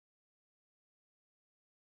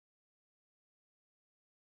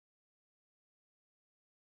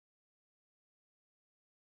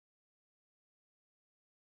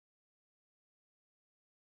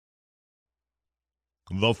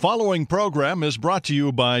The following program is brought to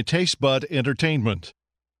you by Taste Bud Entertainment.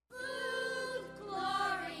 Food,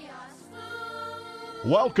 glorious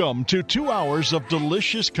food. Welcome to 2 hours of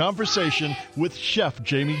delicious conversation with Chef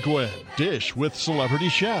Jamie Gwen. Dish with celebrity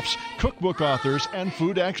chefs, cookbook authors, and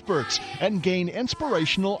food experts, and gain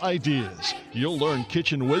inspirational ideas. You'll learn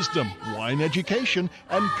kitchen wisdom, wine education,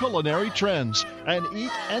 and culinary trends, and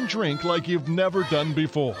eat and drink like you've never done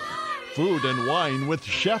before. Food and Wine with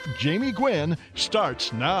Chef Jamie Gwen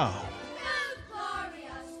starts now.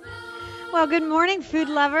 Well, good morning, food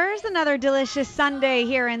lovers. Another delicious Sunday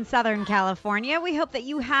here in Southern California. We hope that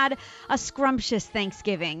you had a scrumptious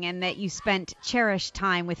Thanksgiving and that you spent cherished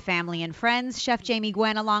time with family and friends. Chef Jamie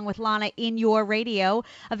Gwen along with Lana in your radio.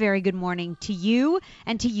 A very good morning to you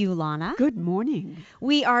and to you, Lana. Good morning.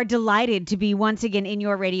 We are delighted to be once again in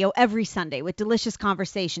your radio every Sunday with delicious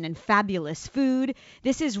conversation and fabulous food.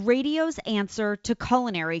 This is radio's answer to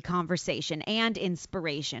culinary conversation and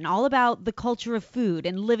inspiration, all about the culture of food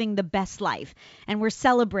and living the best life. And we're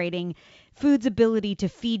celebrating food's ability to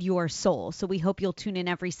feed your soul. So we hope you'll tune in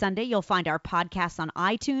every Sunday. You'll find our podcasts on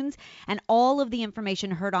iTunes and all of the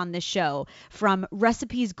information heard on this show, from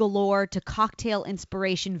recipes galore to cocktail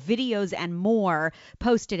inspiration, videos, and more,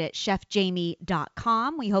 posted at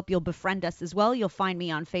chefjamie.com. We hope you'll befriend us as well. You'll find me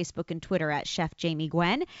on Facebook and Twitter at Chef Jamie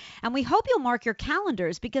Gwen. And we hope you'll mark your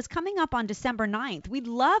calendars, because coming up on December 9th, we'd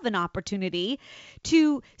love an opportunity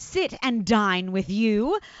to sit and dine with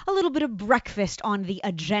you. A little bit of breakfast on the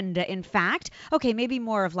agenda, in fact. Okay, maybe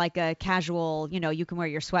more of like a casual, you can wear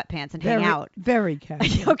your sweatpants and hang out. Very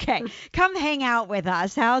casual. Okay, come hang out with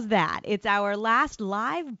us. How's that? It's our last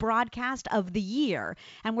live broadcast of the year,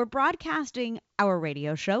 and we're broadcasting our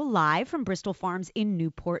radio show live from Bristol Farms in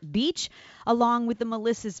Newport Beach, along with the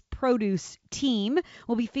Melissa's Produce team.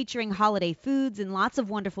 We'll be featuring holiday foods and lots of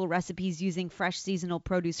wonderful recipes using fresh seasonal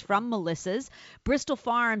produce from Melissa's. Bristol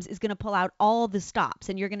Farms is going to pull out all the stops,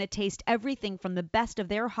 and you're going to taste everything from the best of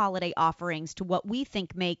their holiday offerings to what we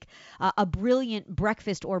think make a brilliant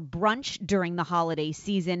breakfast or brunch during the holiday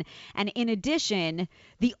season. And in addition,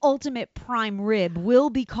 the ultimate prime rib will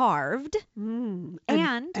be carved and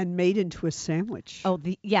made into a sandwich. Oh,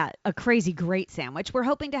 a crazy great sandwich. We're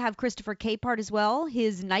hoping to have Christopher Capehart as well.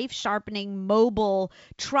 His knife sharpening mobile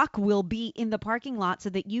truck will be in the parking lot so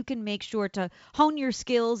that you can make sure to hone your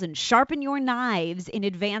skills and sharpen your knives in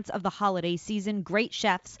advance of the holiday season. Great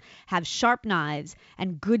chefs have sharp knives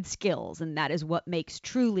and good skills, and that is what makes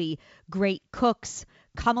truly great cooks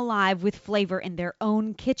come alive with flavor in their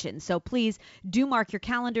own kitchen. So please do mark your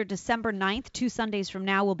calendar. December 9th, 2 Sundays from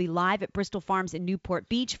now, we'll be live at Bristol Farms in Newport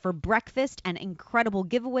Beach for breakfast and incredible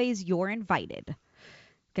giveaways. You're invited.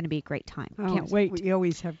 Going to be a great time. Can't wait. We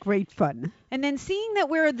always have great fun. And then seeing that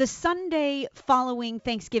we're the Sunday following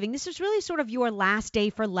Thanksgiving, this is really sort of your last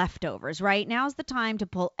day for leftovers, right? Now's the time to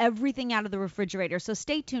pull everything out of the refrigerator. So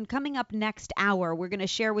stay tuned. Coming up next hour, we're going to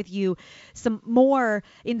share with you some more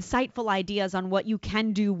insightful ideas on what you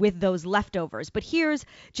can do with those leftovers. But here's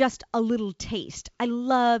just a little taste. I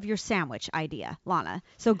love your sandwich idea, Lana.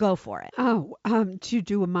 So go for it. To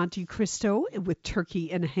do a Monte Cristo with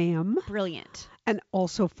turkey and ham. Brilliant. And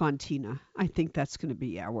also Fontina. I think that's going to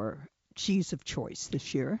be our cheese of choice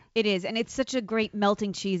this year. It is, and it's such a great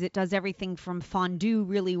melting cheese. It does everything from fondue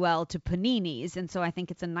really well to paninis, and so I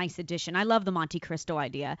think it's a nice addition. I love the Monte Cristo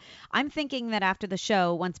idea. I'm thinking that after the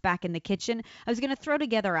show, once back in the kitchen, I was going to throw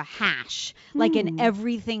together a hash, like an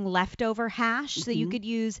everything leftover hash. So you could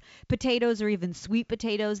use potatoes or even sweet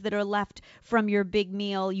potatoes that are left from your big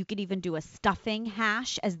meal. You could even do a stuffing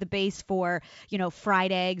hash as the base for,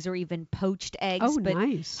 fried eggs or even poached eggs. Oh, but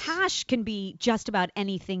nice. Hash can be just about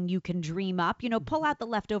anything you can dream up. Pull out the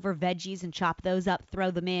leftover veggies and chop those up, throw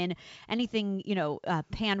them in. Anything,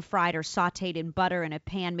 pan fried or sauteed in butter in a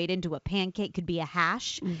pan made into a pancake could be a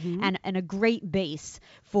hash, and a great base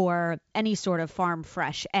for any sort of farm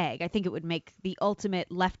fresh egg. I think it would make the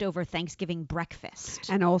ultimate leftover Thanksgiving breakfast.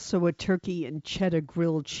 And also a turkey and cheddar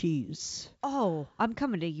grilled cheese. Oh, I'm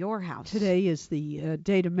coming to your house. Today is the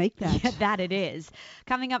day to make that. Yeah, that it is.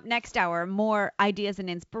 Coming up next hour, more ideas and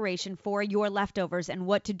inspiration for your leftovers and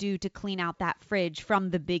what to do to clean out that fridge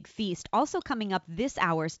from the big feast. Also coming up this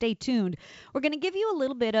hour, stay tuned. We're going to give you a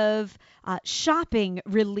little bit of shopping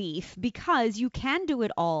relief, because you can do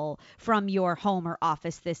it all from your home or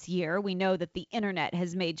office this year. We know that the internet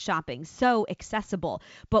has made shopping so accessible,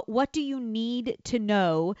 but what do you need to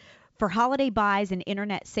know For holiday buys and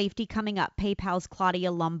internet safety coming up, PayPal's Claudia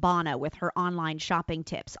Lombana with her online shopping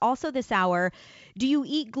tips. Also this hour, do you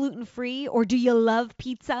eat gluten-free or do you love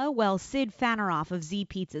pizza? Well, Sid Fanaroff of Z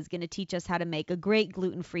Pizza is going to teach us how to make a great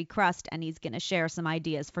gluten-free crust, and he's going to share some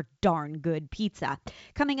ideas for darn good pizza.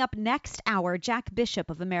 Coming up next hour, Jack Bishop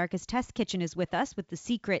of America's Test Kitchen is with us with the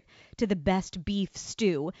secret to the best beef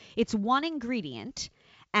stew. It's one ingredient,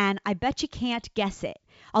 and I bet you can't guess it.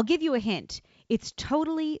 I'll give you a hint. It's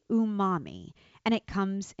totally umami, and it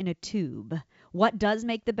comes in a tube. What does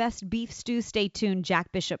make the best beef stew? Stay tuned.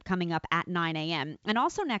 Jack Bishop coming up at 9 a.m. And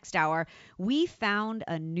also next hour, we found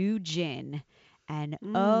a new gin. And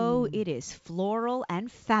oh, it is floral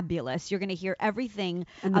and fabulous. You're going to hear everything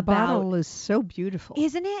And the about... bottle is so beautiful.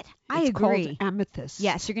 Isn't it? I It's agree. called Amethyst.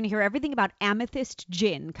 Yes, you're going to hear everything about Amethyst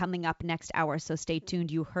Gin coming up next hour, so stay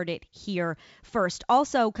tuned. You heard it here first.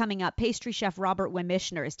 Also coming up, pastry chef Robert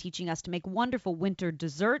Wemishner is teaching us to make wonderful winter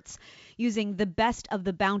desserts using the best of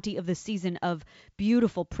the bounty of the season of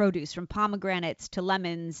beautiful produce, from pomegranates to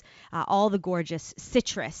lemons, all the gorgeous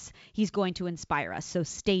citrus. He's going to inspire us, so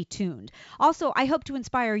stay tuned. Also, I hope to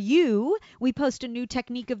inspire you. We post a new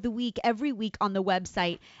technique of the week every week on the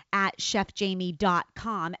website at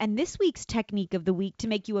chefjamie.com. And this week's technique of the week to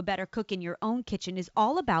make you a better cook in your own kitchen is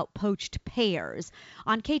all about poached pears.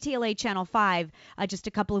 On KTLA Channel 5, just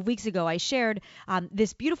a couple of weeks ago, I shared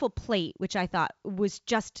this beautiful plate, which I thought was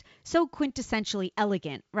just so quintessentially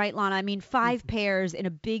elegant, right, Lana? I mean, 5 pears in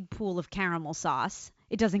a big pool of caramel sauce.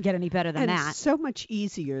 It doesn't get any better than and that. so much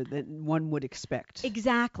easier than one would expect.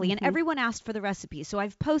 Exactly. And everyone asked for the recipe. So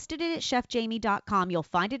I've posted it at chefjamie.com. You'll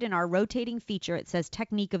find it in our rotating feature. It says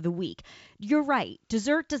Technique of the Week. You're right.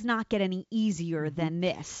 Dessert does not get any easier than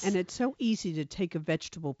this. And it's so easy to take a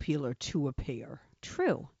vegetable peeler to a pear.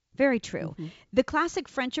 True. Very true. The classic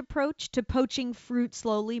French approach to poaching fruit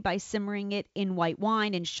slowly by simmering it in white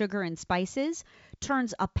wine and sugar and spices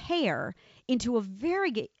turns a pear into a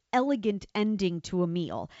very elegant ending to a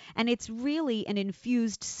meal. And it's really an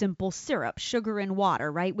infused simple syrup, sugar and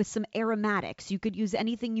water, right? With some aromatics. You could use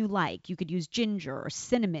anything you like. You could use ginger or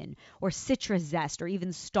cinnamon or citrus zest or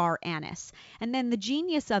even star anise. And then the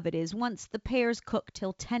genius of it is once the pears cook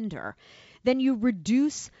till tender, then you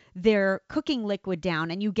reduce their cooking liquid down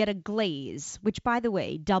and you get a glaze, which, by the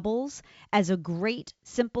way, doubles as a great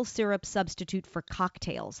simple syrup substitute for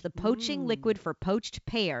cocktails. The poaching liquid for poached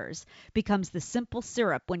pears becomes the simple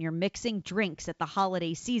syrup when you're mixing drinks at the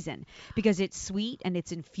holiday season because it's sweet and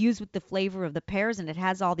it's infused with the flavor of the pears and it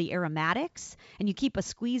has all the aromatics. And you keep a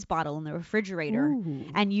squeeze bottle in the refrigerator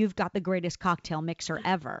and you've got the greatest cocktail mixer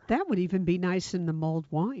ever. That would even be nice in the mulled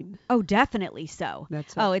wine. Oh, definitely so.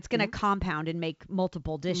 That's it's going to compound and make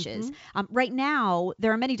multiple dishes. Right now,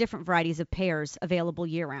 there are many different varieties of pears available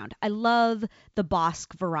year-round. I love the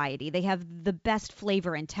Bosc variety. They have the best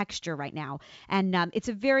flavor and texture right now. And it's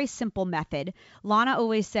a very simple method. Lana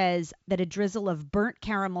always says that a drizzle of burnt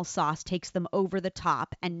caramel sauce takes them over the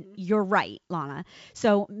top. And you're right, Lana.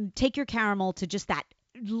 So take your caramel to just that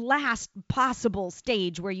last possible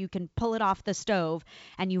stage where you can pull it off the stove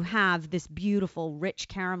and you have this beautiful rich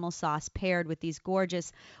caramel sauce paired with these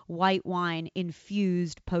gorgeous white wine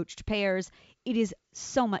infused poached pears. It is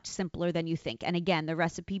so much simpler than you think. And again, the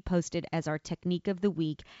recipe posted as our technique of the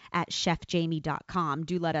week at chefjamie.com.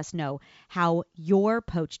 Do let us know how your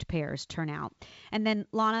poached pears turn out. And then,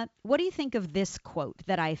 Lana, what do you think of this quote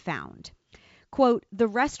that I found? Quote, "The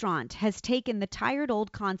restaurant has taken the tired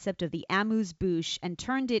old concept of the amuse-bouche and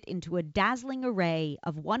turned it into a dazzling array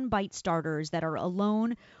of one-bite starters that are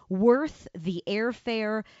alone worth the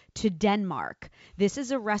airfare to Denmark. This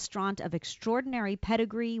is a restaurant of extraordinary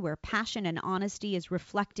pedigree where passion and honesty is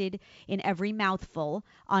reflected in every mouthful,"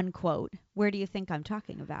 unquote. Where do you think I'm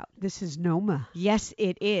talking about? This is Noma. Yes,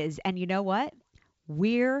 it is. And you know what?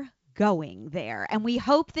 We're going there. And we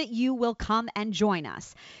hope that you will come and join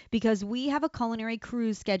us because we have a culinary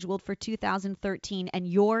cruise scheduled for 2013 and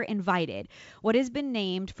you're invited. What has been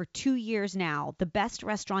named for 2 years now the best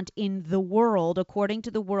restaurant in the world according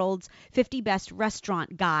to the world's 50 best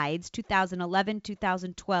restaurant guides, 2011,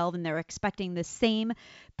 2012, and they're expecting the same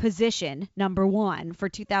position, number 1, for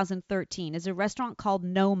 2013 is a restaurant called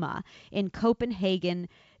Noma in Copenhagen,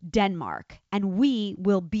 Denmark, and we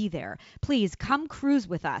will be there. Please come cruise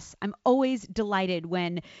with us. I'm always delighted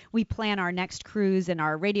when we plan our next cruise and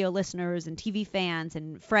our radio listeners and TV fans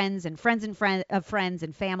and friends and friends of friends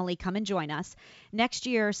and family come and join us. Next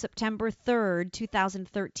year, September 3rd,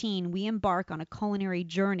 2013, we embark on a culinary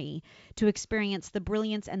journey to experience the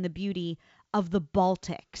brilliance and the beauty of the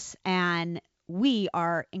Baltics. And we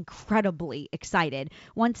are incredibly excited.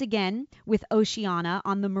 Once again, with Oceana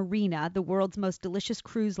on the Marina, the world's most delicious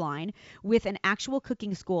cruise line, with an actual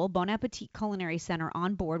cooking school, Bon Appetit Culinary Center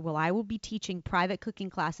on board, where I will be teaching private cooking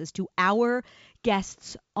classes to our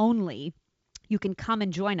guests only. You can come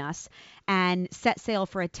and join us and set sail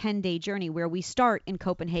for a 10-day journey where we start in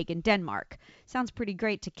Copenhagen, Denmark. Sounds pretty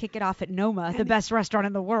great to kick it off at Noma, the best restaurant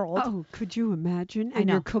in the world. Oh, could you imagine? I And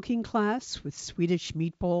know. your cooking class with Swedish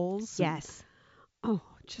meatballs. and- Yes. Oh,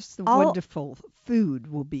 just the All- wonderful food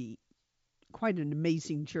will be quite an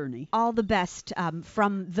amazing journey. All the best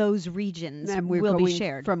from those regions And we're will going be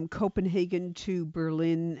shared. from Copenhagen to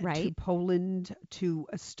Berlin, to Right. Poland, to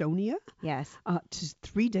Estonia, Yes. to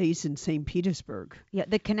 3 days in St. Petersburg. Yeah,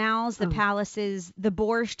 the canals, the Oh. palaces, the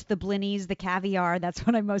borscht, the blinnies, the caviar. That's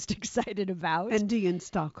what I'm most excited about. Ending in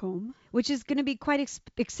Stockholm. Which is going to be quite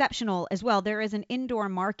exceptional as well. There is an indoor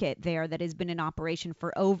market there that has been in operation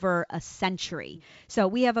for over a century. So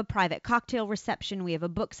we have a private cocktail reception. We have a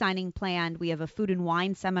book signing planned. We have a food and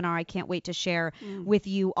wine seminar I can't wait to share with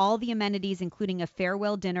you. All the amenities, including a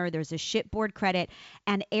farewell dinner. There's a shipboard credit.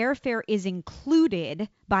 And airfare is included,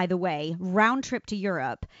 by the way, round trip to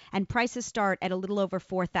Europe. And prices start at a little over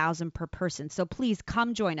 $4,000 per person. So please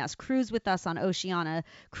come join us. Cruise with us on Oceana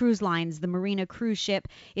Cruise Lines, the Marina cruise ship.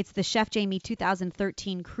 It's the Chef Jamie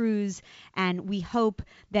 2013 cruise, and we hope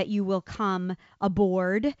that you will come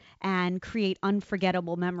aboard and create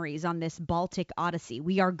unforgettable memories on this Baltic Odyssey.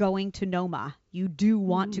 We are going to Noma. You do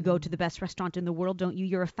want to go to the best restaurant in the world, don't you?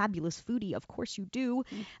 You're a fabulous foodie. Of course you do.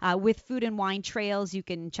 With Food and Wine Trails, you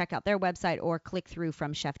can check out their website or click through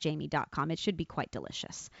from chefjamie.com. It should be quite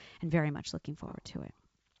delicious, and very much looking forward to it.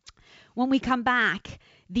 When we come back,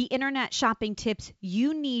 the internet shopping tips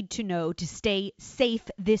you need to know to stay safe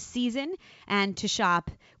this season and to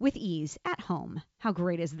shop with ease at home. How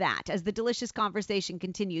great is that? As the delicious conversation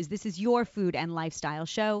continues, this is your food and lifestyle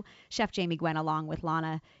show. Chef Jamie Gwen along with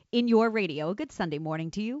Lana in your radio. A good Sunday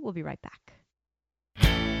morning to you. We'll be right back.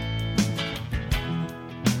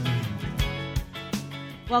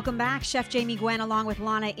 Welcome back. Chef Jamie Gwen along with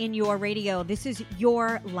Lana in your radio. This is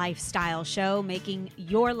your lifestyle show, making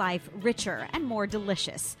your life richer and more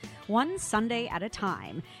delicious, one Sunday at a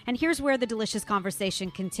time. And here's where the delicious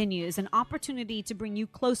conversation continues, an opportunity to bring you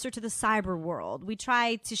closer to the cyber world. We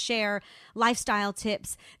try to share lifestyle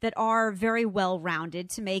tips that are very well-rounded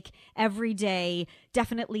to make every day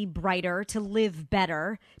definitely brighter, to live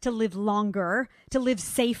better, to live longer, to live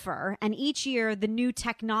safer. And each year, the new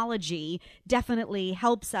technology definitely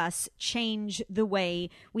helps us change the way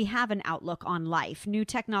we have an outlook on life. New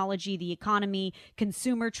technology, the economy,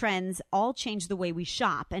 consumer trends all change the way we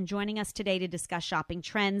shop. And joining us today to discuss shopping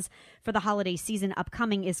trends for the holiday season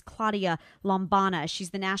upcoming is Claudia Lombana.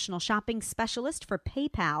 She's the National Shopping Specialist for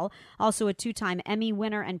PayPal, also a two-time Emmy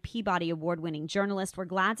winner and Peabody Award-winning journalist. We're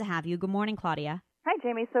glad to have you. Good morning, Claudia. Hi,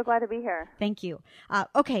 Jamie. So glad to be here. Thank you.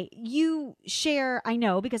 Okay, you share, I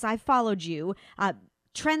know, because I've followed you,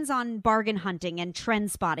 trends on bargain hunting and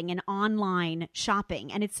trend spotting and online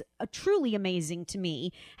shopping. And it's truly amazing to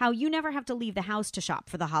me how you never have to leave the house to shop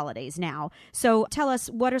for the holidays now. So tell us,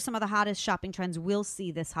 what are some of the hottest shopping trends we'll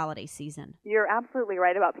see this holiday season? You're absolutely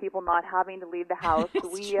right about people not having to leave the house. It's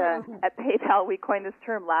We at PayPal, we coined this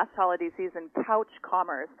term last holiday season, couch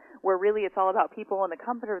commerce, where really it's all about people in the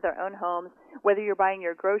comfort of their own homes, whether you're buying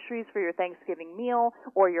your groceries for your Thanksgiving meal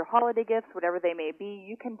or your holiday gifts, whatever they may be.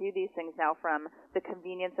 You can do these things now from the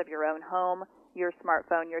convenience of your own home, your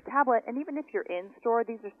smartphone, your tablet, and even if you're in store,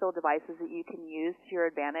 these are still devices that you can use to your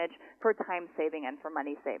advantage for time saving and for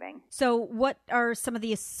money saving. So what are some of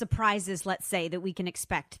the surprises, let's say, that we can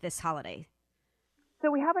expect this holiday? So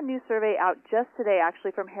we have a new survey out just today, actually,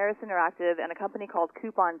 from Harris Interactive and a company called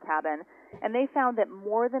Coupon Cabin, and they found that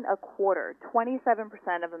more than a quarter,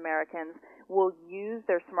 27% of Americans, will use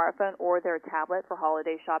their smartphone or their tablet for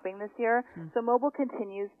holiday shopping this year. So mobile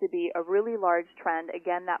continues to be a really large trend.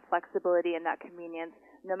 Again, that flexibility and that convenience,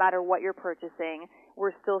 no matter what you're purchasing,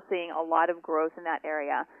 we're still seeing a lot of growth in that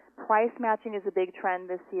area. Price matching is a big trend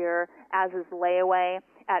this year, as is layaway.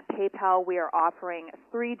 At PayPal, we are offering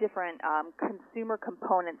 3 different consumer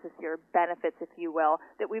components this year, benefits, if you will,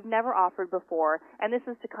 that we've never offered before. And this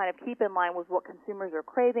is to kind of keep in line with what consumers are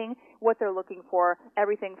craving, what they're looking for,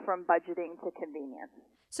 everything from budgeting to convenience.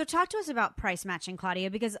 So talk to us about price matching, Claudia,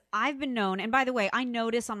 because I've been known, and by the way, I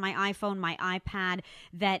notice on my iPhone, my iPad,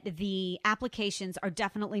 that the applications are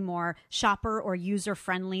definitely more shopper or user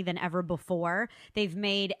friendly than ever before. They've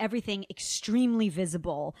made everything extremely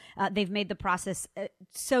visible. They've made the process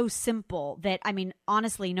so simple that, I mean,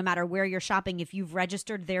 honestly, no matter where you're shopping, if you've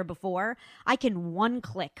registered there before, I can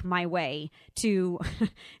one-click my way to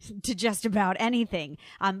to just about anything.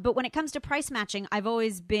 But when it comes to price matching, I've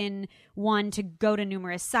always been one to go to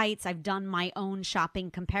numerous sites. I've done my own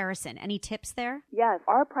shopping comparison. Any tips there? Yes,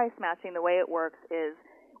 our price matching, the way it works is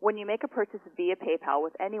when you make a purchase via PayPal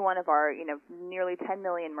with any one of our, nearly 10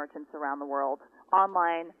 million merchants around the world,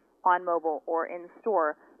 online, on mobile, or in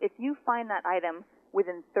store, if you find that item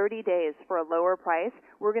within 30 days for a lower price,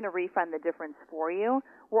 we're going to refund the difference for you.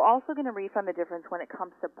 We're also going to refund the difference when it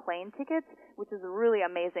comes to plane tickets, which is really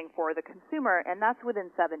amazing for the consumer, and that's within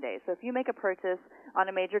 7 days. So if you make a purchase on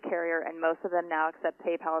a major carrier, and most of them now accept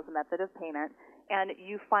PayPal as a method of payment, and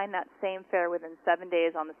you find that same fare within 7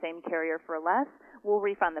 days on the same carrier for less, we'll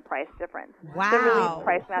refund the price difference. Wow. So really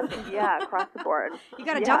price matching, across the board. You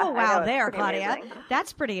got a double wow there, Claudia. Amazing.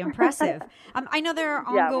 That's pretty impressive. I know there are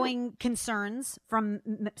ongoing concerns from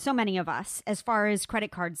so many of us as far as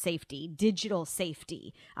credit card safety, digital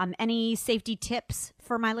safety. Any safety tips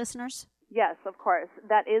for my listeners? Yes, of course.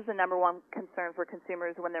 That is the number one concern for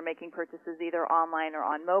consumers when they're making purchases either online or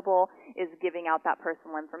on mobile, is giving out that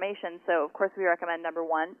personal information. So, of course, we recommend, number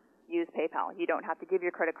one, use PayPal. You don't have to give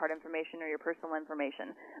your credit card information or your personal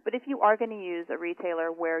information. But if you are going to use a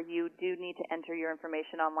retailer where you do need to enter your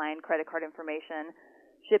information online, credit card information,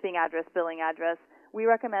 shipping address, billing address, we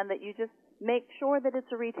recommend that you just make sure that it's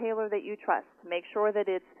a retailer that you trust. Make sure that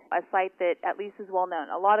it's a site that at least is well known.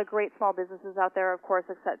 A lot of great small businesses out there, of course,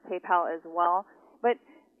 accept PayPal as well. But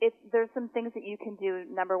there's some things that you can do,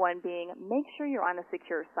 number one being make sure you're on a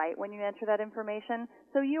secure site when you enter that information.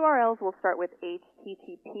 So URLs will start with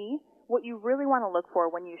HTTP. What you really want to look for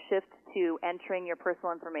when you shift to entering your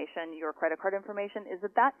personal information, your credit card information, is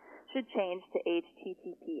that should change to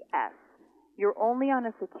HTTPS. You're only on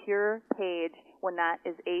a secure page when that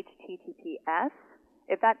is HTTPS.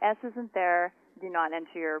 If that S isn't there, do not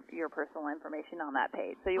enter your personal information on that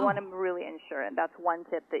page. So you want to really ensure, and that's one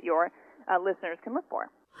tip that your listeners can look for.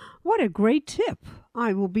 What a great tip.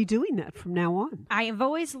 I will be doing that from now on. I have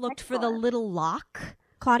always looked for the little lock,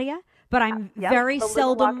 Claudia, but I'm Yep, very the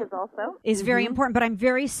seldom little lock is very important, but I'm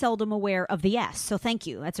very seldom aware of the S. So thank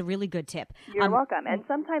you. That's a really good tip. You're welcome. And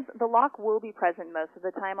sometimes the lock will be present most of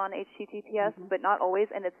the time on HTTPS, but not always,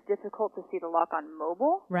 and it's difficult to see the lock on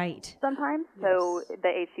mobile Right. sometimes. So the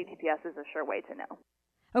HTTPS is a sure way to know.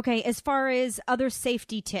 Okay, as far as other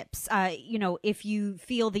safety tips, if you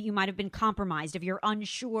feel that you might have been compromised, if you're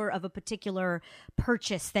unsure of a particular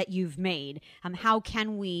purchase that you've made, how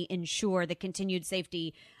can we ensure the continued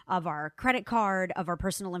safety of our credit card, of our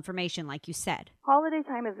personal information, like you said? Holiday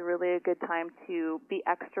time is really a good time to be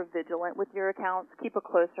extra vigilant with your accounts. Keep a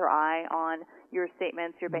closer eye on your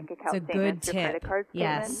statements, your bank account It's a statements, good your tip. credit card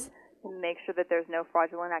statements. Yes. To make sure that there's no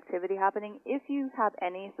fraudulent activity happening. If you have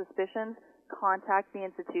any suspicions, contact the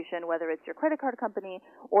institution, whether it's your credit card company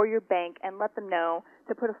or your bank, and let them know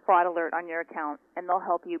to put a fraud alert on your account, and they'll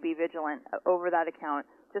help you be vigilant over that account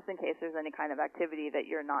just in case there's any kind of activity that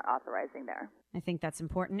you're not authorizing there. I think that's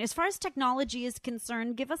important. As far as technology is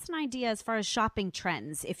concerned, give us an idea as far as shopping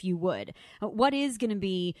trends, if you would. What is going to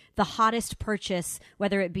be the hottest purchase,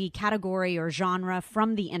 whether it be category or genre,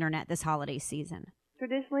 from the internet this holiday season?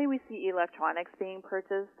 Traditionally, we see electronics being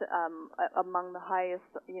purchased among the highest,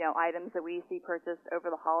 items that we see purchased over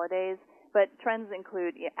the holidays. But trends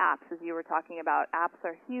include apps, as you were talking about. Apps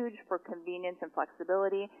are huge for convenience and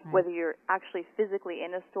flexibility. Right. Whether you're actually physically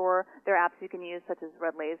in a store, there are apps you can use, such as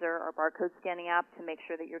Red Laser or barcode scanning app, to make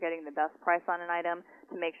sure that you're getting the best price on an item,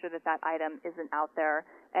 to make sure that that item isn't out there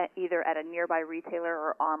either at a nearby retailer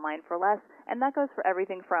or online for less. And that goes for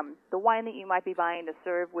everything from the wine that you might be buying to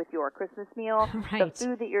serve with your Christmas meal, right. the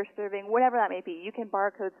food that you're serving, whatever that may be. You can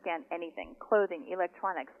barcode scan anything, clothing,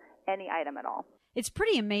 electronics, any item at all. It's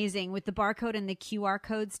pretty amazing with the barcode and the QR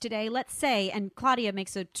codes today. Let's say, and Claudia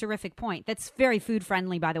makes a terrific point. That's very food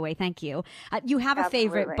friendly, by the way. Thank you. You have a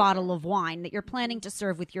favorite bottle of wine that you're planning to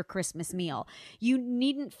serve with your Christmas meal. You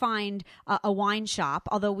needn't find a wine shop,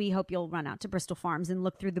 although we hope you'll run out to Bristol Farms and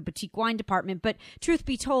look through the boutique wine department. But truth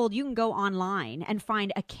be told, you can go online and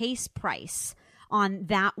find a case price on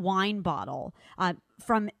that wine bottle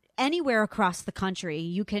from anywhere across the country.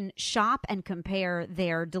 You can shop and compare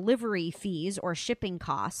their delivery fees or shipping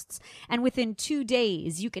costs, and within 2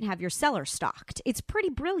 days, you can have your cellar stocked. It's pretty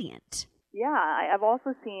brilliant. Yeah, I've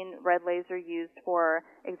also seen Red Laser used, for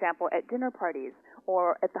example, at dinner parties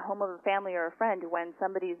or at the home of a family or a friend when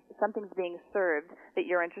something's being served that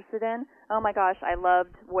you're interested in. Oh my gosh, I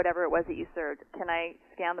loved whatever it was that you served. Can I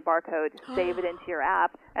scan the barcode, save it into your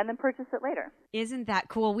app, and then purchase it later. Isn't that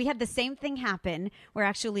cool? We had the same thing happen. We're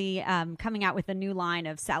actually coming out with a new line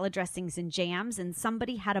of salad dressings and jams, and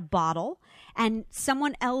somebody had a bottle, and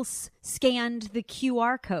someone else scanned the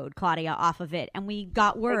QR code, Claudia, off of it, and we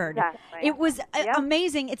got word. Exactly. It was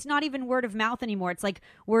amazing. It's not even word of mouth anymore. It's like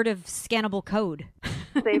word of scannable code.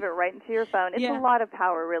 Save it right into your phone. It's Yeah. a lot of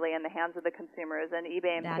power, really, in the hands of the consumers, and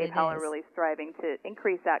eBay and That it PayPal is. are really striving to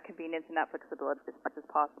increase that convenience and that flexibility as much as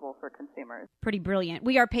possible for consumers. Pretty brilliant.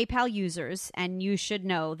 We are PayPal users, and you should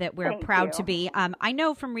know that we're Thank proud you. to be. I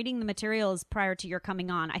know from reading the materials prior to your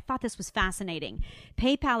coming on, I thought this was fascinating.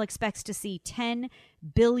 PayPal expects to see $10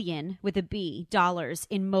 billion with a B dollars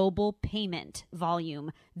in mobile payment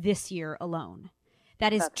volume this year alone.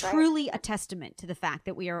 That is That's right. truly a testament to the fact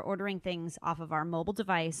that we are ordering things off of our mobile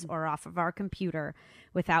device or off of our computer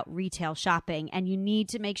without retail shopping. And you need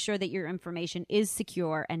to make sure that your information is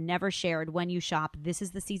secure and never shared when you shop. This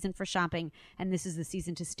is the season for shopping, and this is the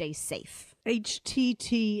season to stay safe.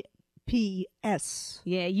 HTTPS.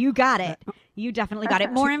 Yeah, you got it. You definitely got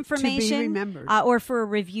it. More To be information remembered. or for a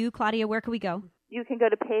review, Claudia, where can we go? You can go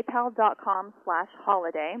to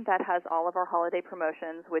paypal.com/holiday. That has all of our holiday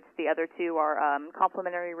promotions, which the other two are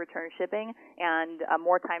complimentary return shipping and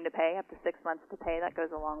more time to pay, up to 6 months to pay. That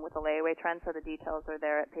goes along with the layaway trend, so the details are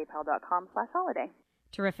there at paypal.com/holiday.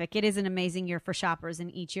 Terrific. It is an amazing year for shoppers,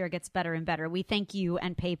 and each year gets better and better. We thank you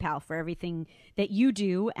and PayPal for everything that you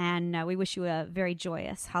do, and we wish you a very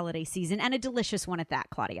joyous holiday season and a delicious one at that,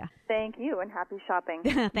 Claudia. Thank you, and happy shopping.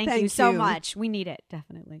 Thank you Thank so you. much. We need it,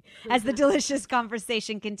 definitely. As the delicious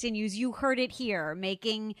conversation continues, you heard it here,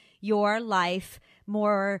 making your life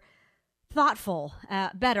more thoughtful,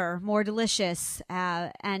 better, more delicious,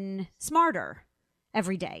 and smarter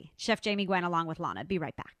every day. Chef Jamie Gwen along with Lana. Be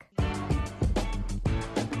right back.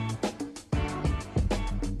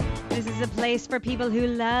 This is a place for people who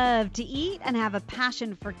love to eat and have a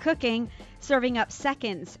passion for cooking, serving up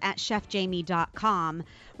seconds at chefjamie.com.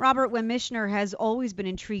 Robert Wemishner has always been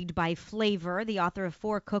intrigued by flavor, the author of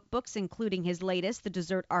 4 cookbooks, including his latest, The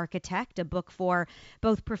Dessert Architect, a book for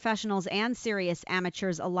both professionals and serious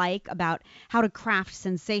amateurs alike about how to craft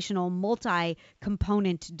sensational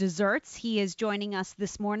multi-component desserts. He is joining us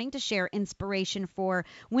this morning to share inspiration for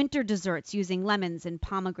winter desserts using lemons and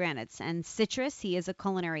pomegranates and citrus. He is a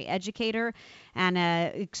culinary educator and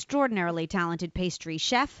an extraordinarily talented pastry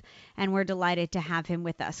chef, and we're delighted to have him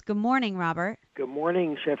with us. Good morning, Robert. Good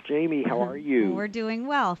morning, Chef Jamie. How are you? We're doing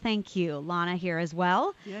well, thank you. Lana here as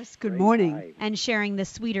well, Yes, good Great. morning. Hi. and sharing the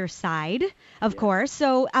sweeter side, of course.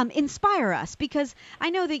 So inspire us, because I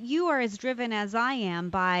know that you are as driven as I am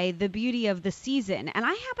by the beauty of the season, and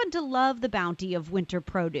I happen to love the bounty of winter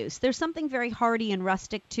produce. There's something very hearty and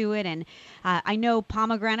rustic to it, and I know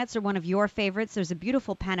pomegranates are one of your favorites. There's a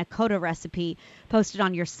beautiful panna cotta recipe posted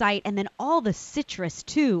on your site, and then all the citrus,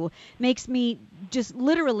 too, makes me just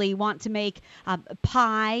literally want to make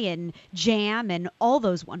pie and jam and all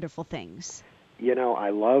those wonderful things. You know,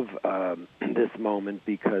 I love this moment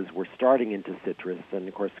because we're starting into citrus, and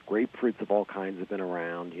of course, grapefruits of all kinds have been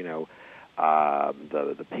around. You know,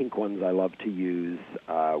 the pink ones I love to use.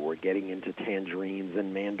 We're getting into tangerines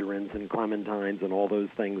and mandarins and clementines and all those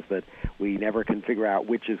things that we never can figure out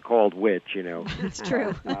which is called which. You know, It's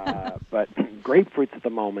true. but grapefruits at the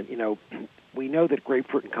moment. You know, we know that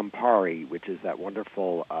grapefruit and Campari, which is that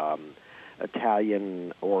wonderful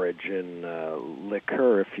Italian origin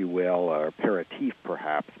liqueur, if you will, or aperitif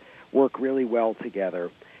perhaps, work really well together.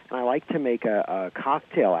 And I like to make a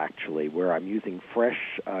cocktail, actually, where I'm using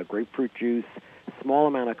fresh grapefruit juice, small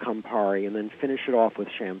amount of Campari, and then finish it off with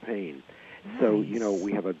champagne. So, you know,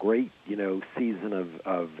 we have a great, season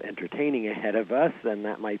of entertaining ahead of us, and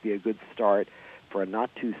that might be a good start for a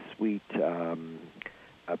not-too-sweet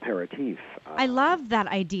aperitif. I love that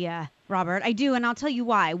idea, Robert. I do, and I'll tell you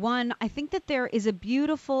why. One, I think that there is a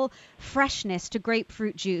beautiful freshness to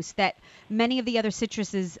grapefruit juice that many of the other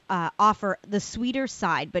citruses offer the sweeter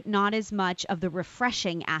side, but not as much of the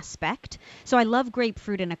refreshing aspect. So I love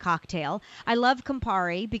grapefruit in a cocktail. I love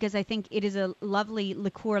Campari because I think it is a lovely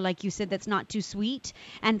liqueur, like you said, that's not too sweet,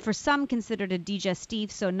 and for some considered a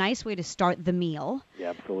digestif, so a nice way to start the meal. Yeah,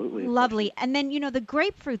 absolutely. Lovely. And then, the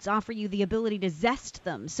grapefruits offer you the ability to zest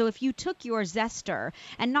them. So if you took your zester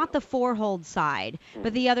and not the four-hold side,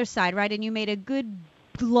 but the other side, right, and you made a good,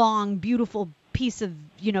 long, beautiful piece of,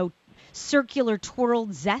 circular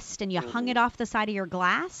twirled zest and you hung it off the side of your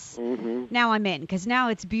glass, now I'm in, because now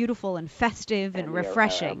it's beautiful and festive and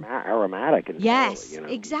refreshing. Aromatic and Yes, you know,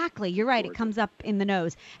 exactly. You're right. It gorgeous. comes up in the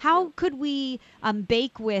nose. How could we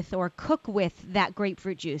bake with or cook with that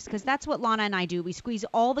grapefruit juice? Because that's what Lana and I do. We squeeze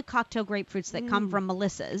all the cocktail grapefruits that come from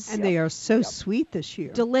Melissa's. And they are so sweet this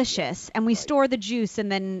year. Delicious. And we store the juice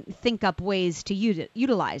and then think up ways to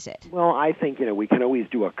utilize it. Well, I think, you know, we can always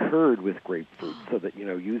do a curd with grapefruit so that, you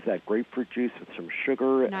know, use that grapefruit juice with some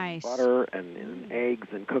sugar Nice. and butter and eggs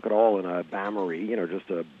and cook it all in a bain-marie, you know, just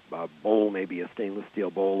a bowl, maybe a stainless steel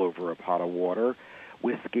bowl over a pot of water,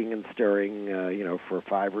 whisking and stirring, you know, for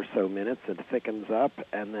 5 or so minutes. It thickens up,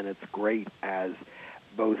 and then it's great as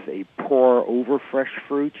both a pour over fresh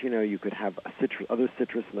fruit. You know, you could have other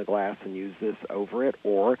citrus in the glass and use this over it,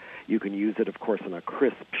 or you can use it, of course, in a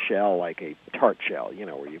crisp shell like a tart shell, you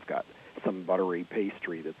know, where you've got some buttery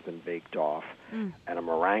pastry that's been baked off and a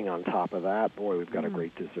meringue on top of that. Boy, we've got a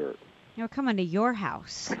great dessert. We're coming to your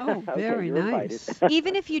house. Oh, very you're nice.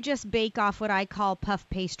 Even if you just bake off what I call puff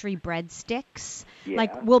pastry breadsticks, Yeah.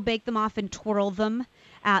 like we'll bake them off and twirl them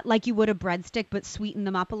like you would a breadstick, but sweeten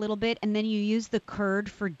them up a little bit, and then you use the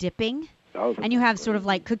curd for dipping, Oh, and you have sort of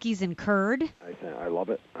like cookies and curd. I love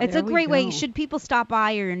it. It's There a we great way. go. Should people stop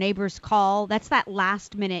by or your neighbors call? That's that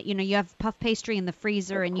last minute. You know, you have puff pastry in the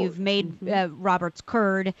freezer and you've made Robert's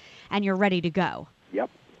curd and you're ready to go. Yep.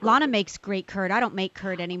 Lana makes great curd. I don't make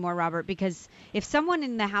curd anymore, Robert, because if someone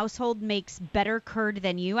in the household makes better curd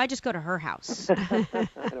than you, I just go to her house. I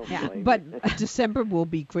don't blame you. But December will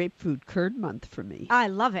be grapefruit curd month for me. I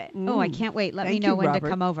love it. Oh, I can't wait. Let me Thank know you, when to Robert.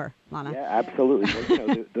 come over, Lana. Yeah, absolutely. Well,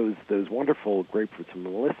 you know, those wonderful grapefruits from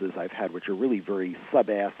Melissa's I've had, which are really very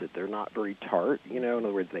subacid. They're not very tart. You know, in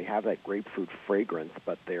other words, they have that grapefruit fragrance,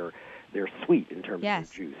 but they're sweet in terms Yes. of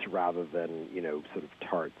the juice, rather than, you know, sort of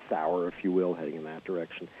tart, sour, if you will, heading in that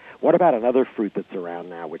direction. What about another fruit that's around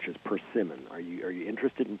now, which is persimmon? Are you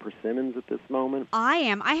interested in persimmons at this moment? I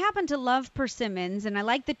am. I happen to love persimmons, and I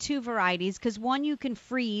like the two varieties because one you can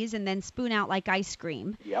freeze and then spoon out like ice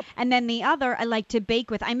cream. Yep. And then the other I like to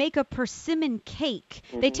bake with. I make a persimmon cake.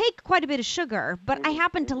 They take quite a bit of sugar, but I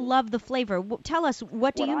happen to love the flavor. Tell us,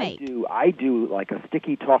 what do you make? I do like a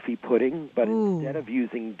sticky toffee pudding, but Ooh. instead of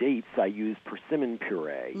using dates, I use persimmon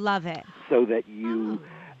puree. Love it. So that you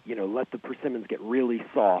know, let the persimmons get really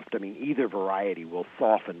soft. I mean, either variety will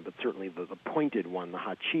soften, but certainly the pointed one, the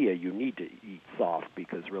hachia, you need to eat soft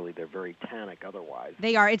because really they're very tannic otherwise.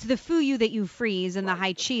 They are. It's the fuyu that you freeze and the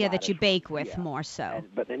Right, haichia the that you flattish bake one, with yeah. more so.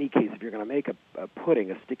 But in any case, if you're going to make a pudding,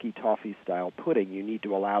 a sticky toffee-style pudding, you need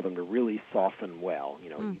to allow them to really soften well. You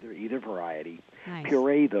know, either variety. Nice.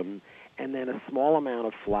 Puree them, and then a small amount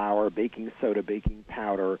of flour, baking soda, baking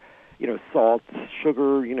powder, you know, salt,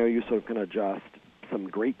 sugar. You know, you sort of can adjust. Some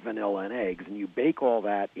grape vanilla and eggs, and you bake all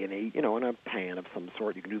that in a pan of some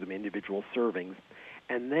sort. You can do them individual servings,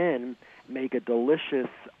 and then make a delicious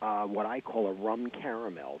what I call a rum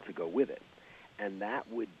caramel to go with it. And that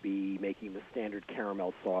would be making the standard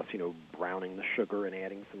caramel sauce, you know, browning the sugar and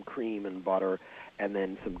adding some cream and butter, and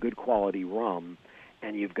then some good quality rum.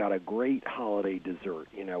 And you've got a great holiday dessert,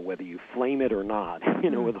 you know, whether you flame it or not, you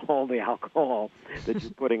know, with all the alcohol that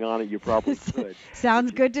you're putting on it, you probably could. Sounds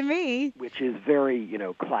good to me. Which is very, you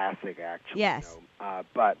know, classic, actually. Yes. You know,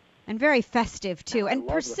 but And very festive too. I And love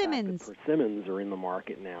the fact that persimmons. persimmons are in the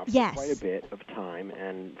market now for Yes. quite a bit of time,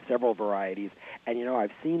 and several varieties. And, you know,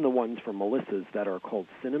 I've seen the ones from Melissa's that are called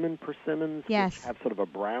cinnamon persimmons, Yes. which have sort of a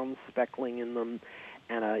brown speckling in them,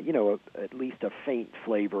 and you know, at least a faint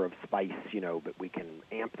flavor of spice, you know, but we can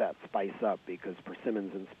amp that spice up because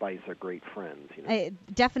persimmons and spice are great friends, you know.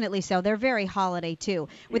 Definitely so. They're very holiday too.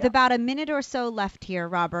 With Yeah. about a minute or so left here,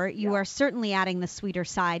 Robert, you Yeah. are certainly adding the sweeter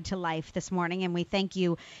side to life this morning, and we thank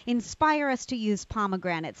you. Inspire us to use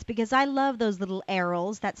pomegranates because I love those little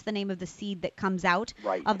arils. That's the name of the seed that comes out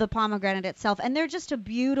Right. of the pomegranate itself, and they're just a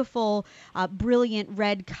beautiful, brilliant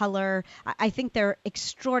red color. I think they're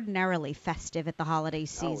extraordinarily festive at the holiday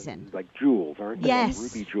season. Oh, like jewels, aren't they? Yes.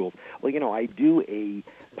 Like ruby jewels. Well, you know, I do a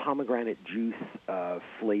pomegranate juice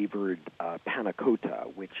flavored panna cotta,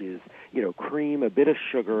 which is, you know, cream, a bit of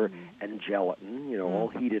sugar, and gelatin, you know, all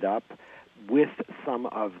heated up with some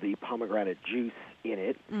of the pomegranate juice in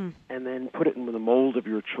it, and then put it in the mold of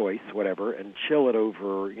your choice, whatever, and chill it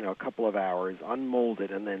over, you know, a couple of hours, unmold it,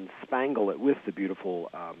 and then spangle it with the beautiful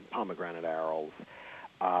pomegranate arils.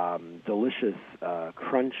 Delicious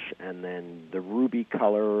crunch, and then the ruby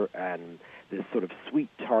color, and this sort of sweet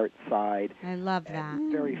tart side. I love that.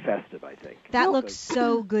 And very festive, I think. That So looks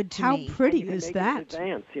so good to How me. pretty you can is make that? it in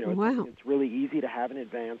advance. You know, Wow. it's really easy to have in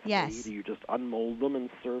advance. Yes. You just unmold them and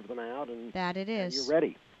serve them out, and That it and is. you're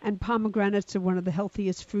ready. And pomegranates are one of the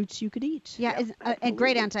healthiest fruits you could eat. Yeah, it's a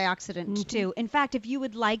great antioxidant, too. In fact, if you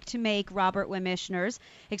would like to make Robert Wimishner's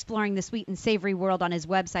Exploring the Sweet and Savory World on his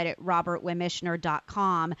website at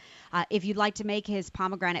robertwimishner.com, if you'd like to make his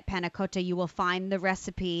pomegranate panna cotta, you will find the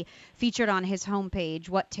recipe featured on his homepage,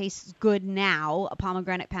 What Tastes Good Now, a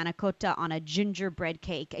pomegranate panna cotta on a gingerbread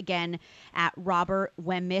cake, again, at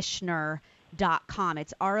robertwimishner.com.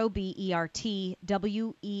 It's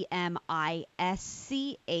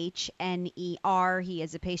RobertWemischner. He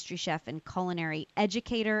is a pastry chef and culinary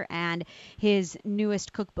educator, and his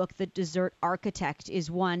newest cookbook, The Dessert Architect,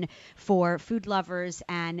 is one for food lovers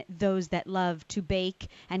and those that love to bake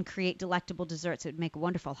and create delectable desserts. It would make a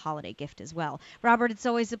wonderful holiday gift as well. Robert, it's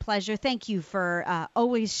always a pleasure. Thank you for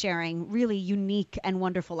always sharing really unique and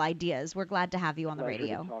wonderful ideas. We're glad to have you on the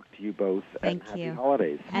radio. To talk to you both. Thank and you. Happy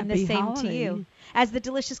holidays. And the Happy same holiday. to you. As the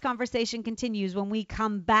delicious conversation continues, when we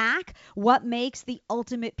come back, what makes the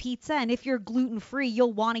ultimate pizza? And if you're gluten-free,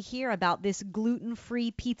 you'll want to hear about this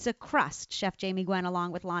gluten-free pizza crust. Chef Jamie Gwen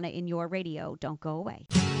along with Lana in your radio. Don't go away.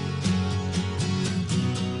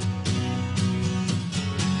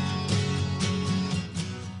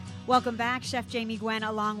 Welcome back. Chef Jamie Gwen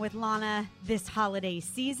along with Lana this holiday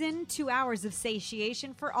season. 2 hours of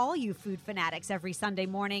satiation for all you food fanatics every Sunday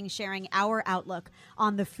morning, sharing our outlook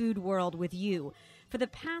on the food world with you. For the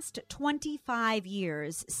past 25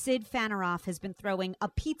 years, Sid Faneroff has been throwing a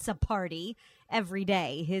pizza party every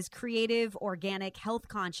day. His creative, organic,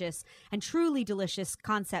 health-conscious, and truly delicious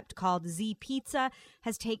concept called Z Pizza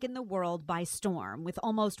has taken the world by storm. With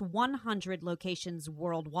almost 100 locations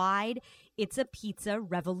worldwide, it's a pizza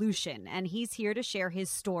revolution. And he's here to share his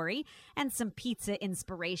story and some pizza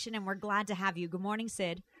inspiration. And we're glad to have you. Good morning,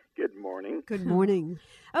 Sid. Good morning. Good morning.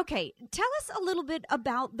 Okay, tell us a little bit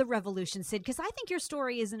about the revolution, Sid, because I think your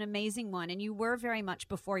story is an amazing one, and you were very much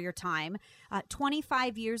before your time.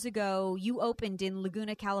 25 years ago, you opened in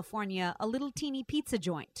Laguna, California, a little teeny pizza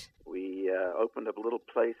joint. We opened up a little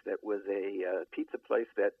place that was a pizza place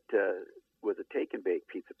that was a take-and-bake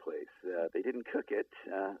pizza place. They didn't cook it.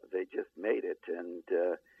 They just made it, and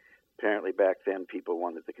apparently back then people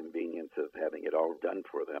wanted the convenience of having it all done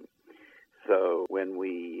for them. So when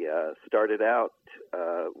we started out,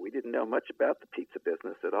 we didn't know much about the pizza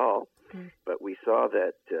business at all, but we saw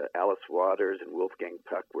that Alice Waters and Wolfgang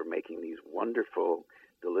Puck were making these wonderful,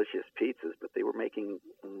 delicious pizzas, but they were making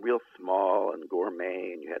them real small and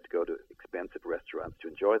gourmet, and you had to go to expensive restaurants to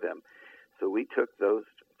enjoy them. So we took those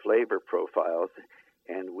flavor profiles,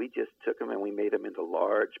 and we just took them and we made them into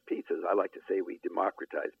large pizzas. I like to say we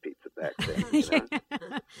democratized pizza back then. You know?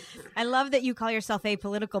 I love that you call yourself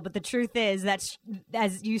apolitical, but the truth is that,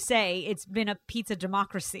 as you say, it's been a pizza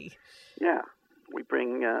democracy. Yeah, we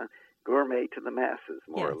bring gourmet to the masses,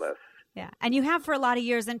 more or Yes. less. Yeah, and you have for a lot of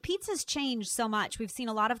years, and pizza's changed so much. We've seen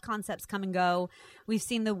a lot of concepts come and go. We've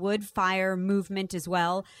seen the wood fire movement as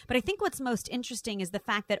well. But I think what's most interesting is the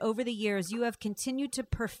fact that over the years, you have continued to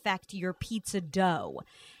perfect your pizza dough.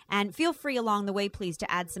 And feel free along the way, please,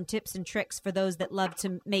 to add some tips and tricks for those that love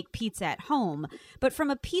to make pizza at home. But from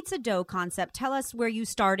a pizza dough concept, tell us where you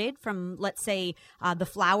started from, let's say, the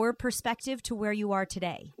flour perspective to where you are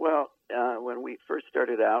today. Well, when we first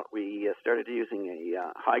started out, we started using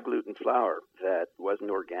a high-gluten flour that wasn't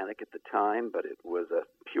organic at the time, but it was a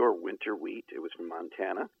pure winter wheat. It was from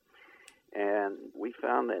Montana. And we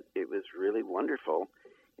found that it was really wonderful,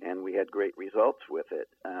 and we had great results with it.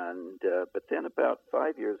 And but then about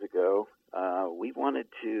 5 years ago, we wanted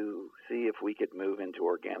to see if we could move into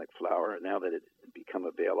organic flour now that it had become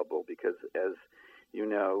available, because as you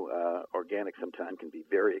know, organic sometimes can be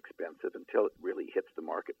very expensive until it really hits the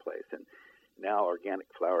marketplace. And now organic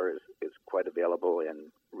flour is quite available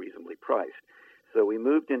and reasonably priced. So we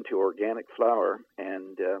moved into organic flour,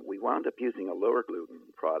 and we wound up using a lower gluten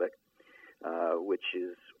product, which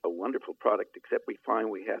is a wonderful product, except we find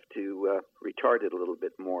we have to retard it a little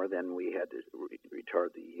bit more than we had to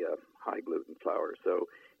retard the high gluten flour. So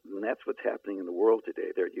and that's what's happening in the world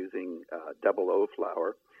today. They're using double O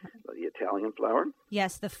flour, the Italian flour.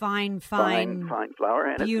 Yes, the fine flour,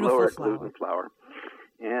 and it's lower flour. gluten flour.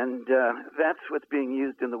 And that's what's being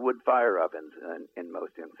used in the wood fire ovens in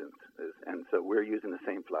most instances. And so we're using the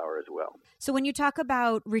same flour as well. So when you talk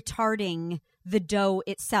about retarding the dough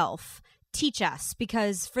itself, teach us,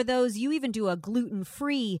 because for those, you even do a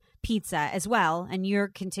gluten-free pizza as well, and you're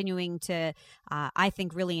continuing to, I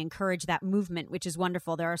think, really encourage that movement, which is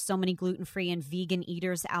wonderful. There are so many gluten-free and vegan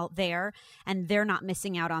eaters out there, and they're not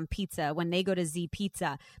missing out on pizza when they go to Z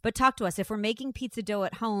Pizza. But talk to us, if we're making pizza dough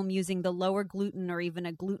at home using the lower gluten or even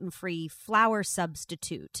a gluten-free flour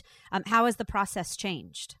substitute, how has the process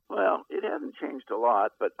changed? Well, it hasn't changed a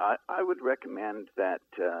lot, but I would recommend that,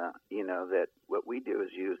 that what we do is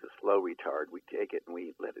use a slow retard. We take it and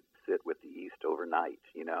we let it sit with the yeast overnight,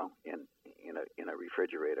 in a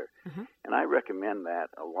refrigerator. Mhm. And I recommend that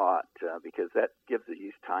a lot because that gives the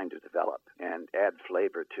yeast time to develop and add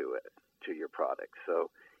flavor to it, to your product.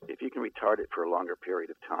 So if you can retard it for a longer period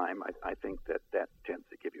of time, I think that tends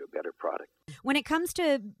to give you a better product. When it comes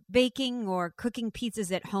to baking or cooking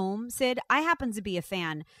pizzas at home, Sid, I happen to be a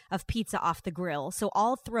fan of pizza off the grill, so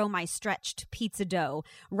I'll throw my stretched pizza dough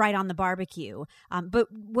right on the barbecue. But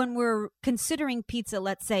when we're considering pizza,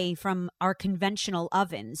 let's say, from our conventional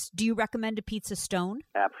ovens, do you recommend a pizza stone?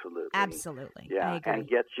 Absolutely. Absolutely. Yeah, I agree. and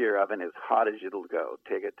get your oven as hot as it'll go.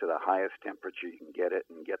 Take it to the highest temperature you can get it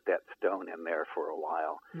and get that stone in there for a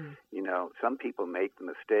while. Some people make the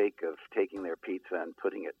mistake of taking their pizza and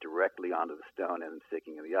putting it directly onto the stone and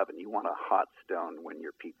sticking in the oven. You want a hot stone when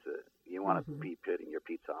you want to be putting your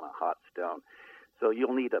pizza on a hot stone. So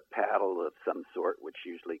you'll need a paddle of some sort, which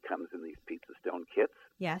usually comes in these pizza stone kits.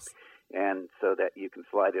 Yes. And so that you can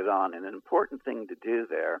slide it on. And an important thing to do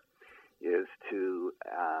there is to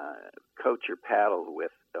coat your paddle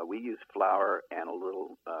with, we use flour and a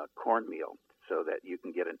little cornmeal so that you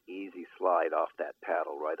can get an easy slide off that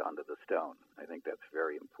paddle right onto the stone. I think that's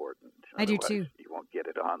very important. I do Otherwise, too. You won't get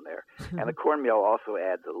it on there. And the cornmeal also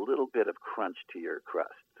adds a little bit of crunch to your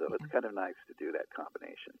crust. So it's kind of nice to do that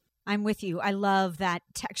combination. I'm with you. I love that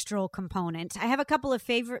textural component. I have a couple of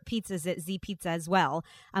favorite pizzas at Z Pizza as well.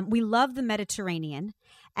 We love the Mediterranean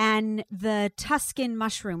and the Tuscan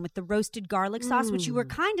mushroom with the roasted garlic sauce, which you were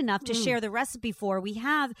kind enough to share the recipe for. We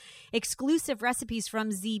have exclusive recipes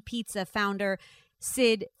from Z Pizza founder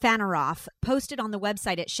Sid Fanaroff posted on the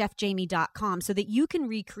website at chefjamie.com so that you can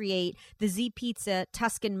recreate the Z Pizza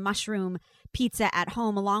Tuscan mushroom pizza at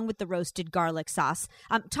home along with the roasted garlic sauce.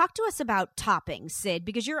 Talk to us about toppings, Sid,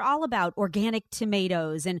 because you're all about organic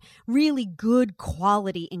tomatoes and really good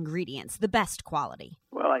quality ingredients, the best quality.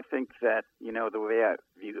 Well, I think that, the way I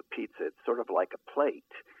view a pizza, it's sort of like a plate.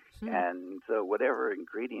 And so whatever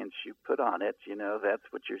ingredients you put on it, that's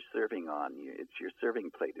what you're serving on. It's your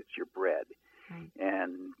serving plate. It's your bread. Right.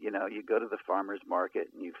 And, you go to the farmer's market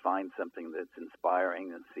and you find something that's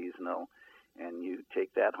inspiring and seasonal, and you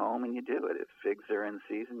take that home and you do it. If figs are in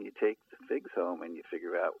season, you take the figs home and you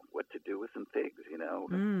figure out what to do with some figs,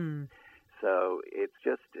 So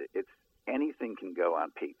it's anything can go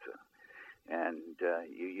on pizza. And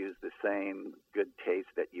you use the same good taste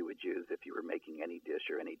that you would use if you were making any dish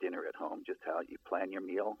or any dinner at home, just how you plan your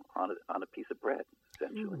meal on a piece of bread,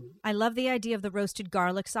 essentially. I love the idea of the roasted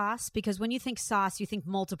garlic sauce because when you think sauce, you think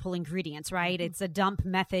multiple ingredients, right? It's a dump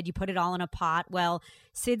method. You put it all in a pot. Well,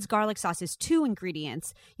 Sid's garlic sauce is 2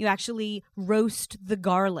 ingredients. You actually roast the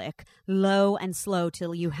garlic low and slow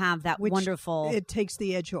till you have that wonderful... It takes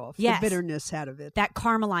the edge off, Yes. the bitterness out of it. That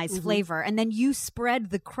caramelized flavor. And then you spread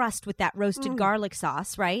the crust with that roasted garlic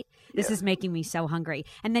sauce, right? This is making me so hungry.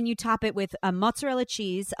 And then you top it with a mozzarella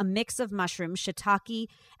cheese, a mix of mushrooms, shiitake,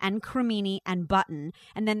 and cremini, and button.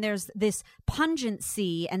 And then there's this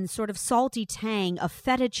pungency and sort of salty tang of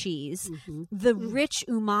feta cheese, the rich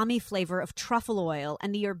umami flavor of truffle oil,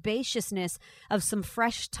 and the herbaceousness of some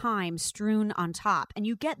fresh thyme strewn on top. And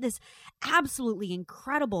you get this absolutely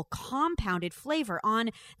incredible compounded flavor on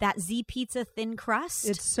that Z Pizza thin crust.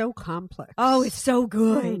 It's so complex. Oh, it's so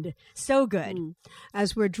good. So good.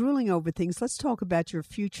 As we're drooling over things, let's talk about your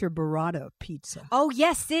future burrata pizza. Oh,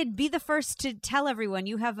 yes, Sid, be the first to tell everyone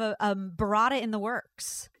you have a burrata in the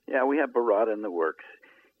works. Yeah, we have burrata in the works.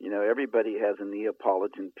 Everybody has a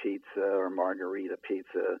Neapolitan pizza or margarita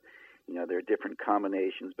pizza. There are different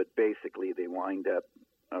combinations, but basically they wind up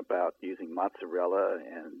about using mozzarella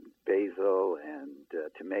and basil and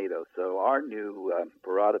tomato. So our new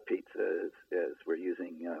burrata pizza is we're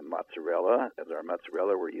using mozzarella. As our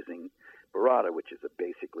mozzarella, we're using burrata, which is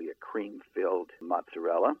basically a cream-filled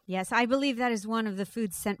mozzarella. Yes, I believe that is one of the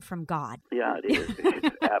foods sent from God. Yeah, it is.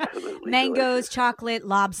 It's absolutely Mangoes, delicious. chocolate,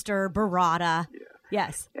 lobster, burrata. Yeah.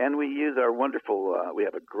 Yes. And we use our wonderful, we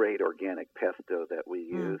have a great organic pesto that we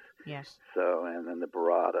use. Yes. So, and then the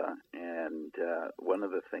burrata. And one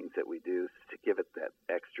of the things that we do to give it that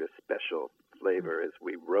extra special flavor is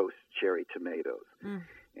we roast cherry tomatoes.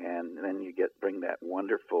 And then you bring that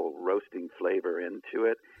wonderful roasting flavor into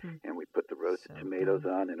it, and we put the roasted tomatoes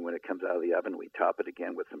on, and when it comes out of the oven, we top it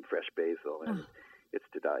again with some fresh basil, and it's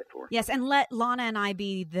to die for. Yes, and let Lana and I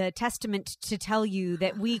be the testament to tell you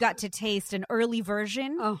that we got to taste an early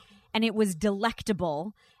version, and it was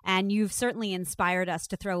delectable. and you've certainly inspired us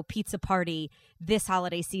to throw a pizza party this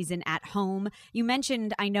holiday season at home. You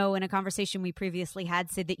mentioned, I know in a conversation we previously had,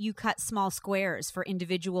 Sid, that you cut small squares for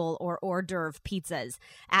individual or hors d'oeuvre pizzas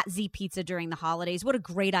at Z Pizza during the holidays. What a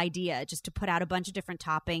great idea, just to put out a bunch of different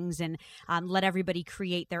toppings and let everybody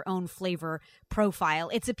create their own flavor profile.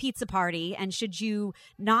 It's a pizza party, and should you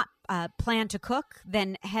not plan to cook,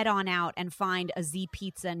 then head on out and find a Z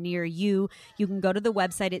Pizza near you. You can go to the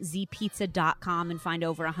website at zpizza.com and find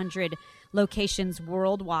over 100 locations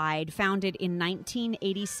worldwide. Founded in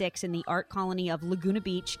 1986 in the art colony of Laguna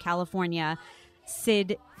Beach, California,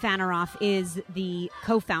 Sid Fanaroff is the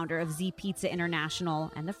co-founder of Z Pizza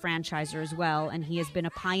International and the franchisor as well, and he has been a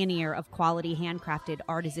pioneer of quality handcrafted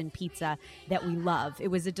artisan pizza that we love. It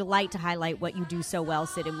was a delight to highlight what you do so well,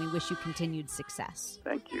 Sid, and we wish you continued success.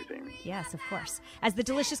 Thank you, Jamie. Yes, of course. As the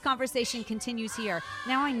delicious conversation continues here,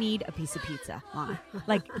 now I need a piece of pizza, Lana.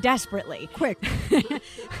 Like, desperately. Quick.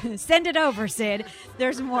 Send it over, Sid.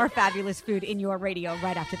 There's more fabulous food in your radio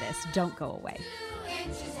right after this. Don't go away. 2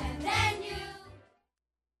 inches and then you.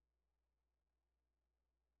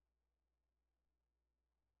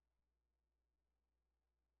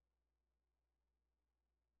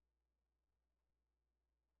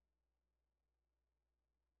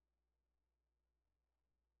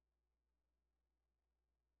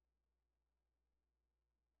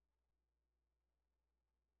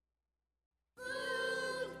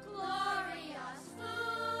 Food, glorious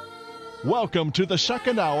food. Welcome to the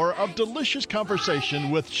second hour of delicious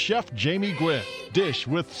conversation with Chef Jamie Gwynn. Dish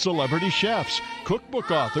with celebrity chefs,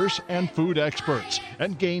 cookbook authors, and food experts,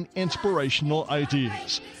 and gain inspirational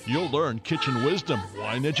ideas. You'll learn kitchen wisdom,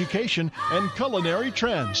 wine education, and culinary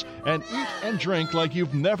trends, and eat and drink like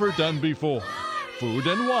you've never done before. Food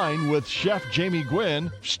and Wine with Chef Jamie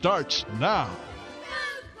Gwynn starts now.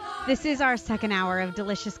 This is our second hour of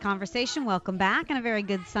delicious conversation. Welcome back, and a very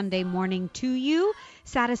good Sunday morning to you.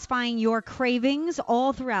 Satisfying your cravings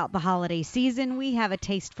all throughout the holiday season. We have a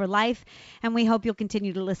taste for life, and we hope you'll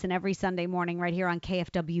continue to listen every Sunday morning right here on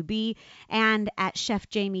KFWB and at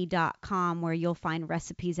chefjamie.com, where you'll find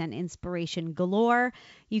recipes and inspiration galore.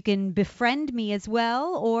 You can befriend me as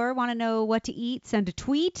well, or want to know what to eat, send a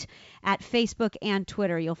tweet at Facebook and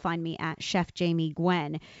Twitter. You'll find me at Chef Jamie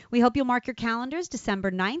Gwen. We hope you'll mark your calendars. December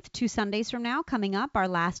 9th, 2 Sundays from now, coming up, our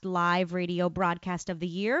last live radio broadcast of the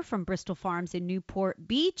year from Bristol Farms in Newport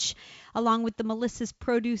Beach. Along with the Melissa's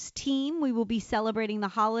Produce team, we will be celebrating the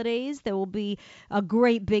holidays. There will be a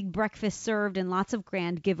great big breakfast served and lots of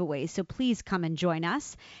grand giveaways, so please come and join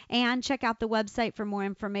us. And check out the website for more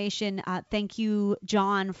information. Thank you,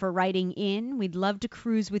 John, for writing in. We'd love to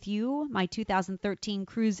cruise with you. My 2013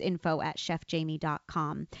 cruise info at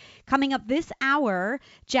chefjamie.com. Coming up this hour,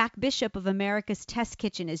 Jack Bishop of America's Test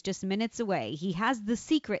Kitchen is just minutes away. He has the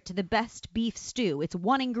secret to the best beef stew. It's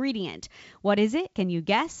one ingredient. What is it? Can you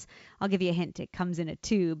guess? I'll give you a hint. It comes in a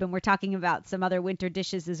tube. And we're talking about some other winter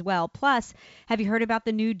dishes as well. Plus, have you heard about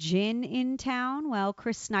the new gin in town? Well,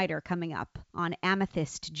 Chris Snyder coming up on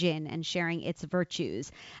Amethyst Gin and sharing its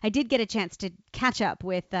virtues. I did get a chance to catch up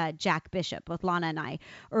with Jack Bishop, with Lana and I,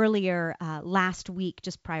 earlier last week,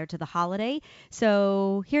 just prior to the holiday.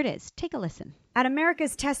 So here it is. Take a listen. At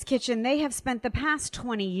America's Test Kitchen, they have spent the past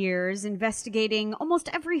 20 years investigating almost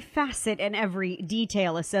every facet and every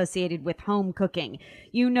detail associated with home cooking.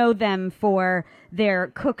 You know them for their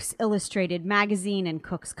Cooks Illustrated magazine and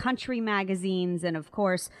Cooks Country magazines, and of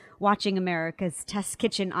course, watching America's Test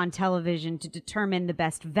Kitchen on television to determine the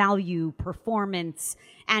best value, performance,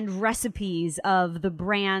 and recipes of the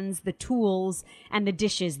brands, the tools, and the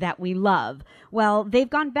dishes that we love. Well, they've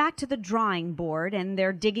gone back to the drawing board, and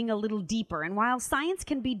they're digging a little deeper. And while science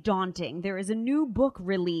can be daunting, there is a new book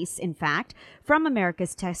release, in fact, from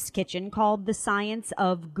America's Test Kitchen called The Science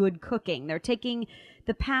of Good Cooking. They're taking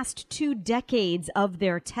the past 2 decades of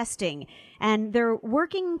their testing, and they're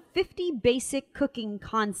working 50 basic cooking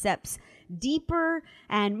concepts deeper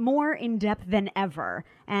and more in-depth than ever.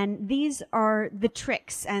 And these are the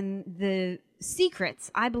tricks and the secrets,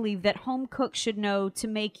 I believe, that home cooks should know to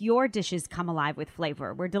make your dishes come alive with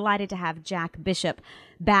flavor. We're delighted to have Jack Bishop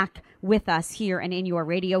back with us here and in your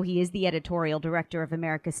radio. He is the editorial director of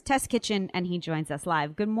America's Test Kitchen, and he joins us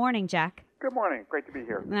live. Good morning, Jack. Good morning. Great to be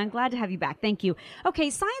here. And I'm glad to have you back. Thank you. Okay,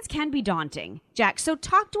 science can be daunting, Jack. So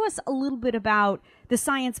talk to us a little bit about the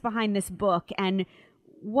science behind this book and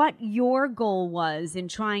what your goal was in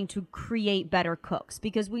trying to create better cooks,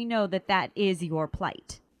 because we know that that is your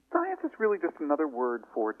plight. Science is really just another word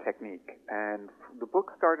for technique. And the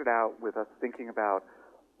book started out with us thinking about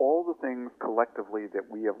all the things collectively that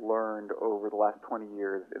we have learned over the last 20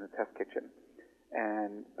 years in the test kitchen.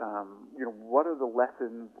 And what are the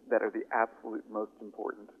lessons that are the absolute most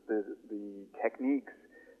important? The techniques,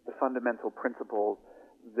 the fundamental principles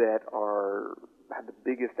that have the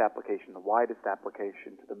biggest application, the widest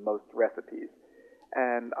application to the most recipes.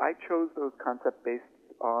 And I chose those concepts based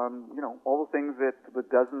on all the things that the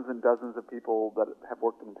dozens and dozens of people that have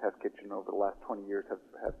worked in the test kitchen over the last 20 years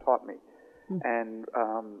have taught me. And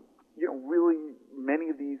really many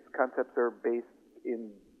of these concepts are based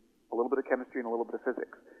in a little bit of chemistry and a little bit of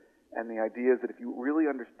physics. And the idea is that if you really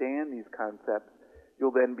understand these concepts,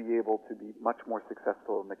 you'll then be able to be much more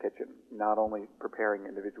successful in the kitchen, not only preparing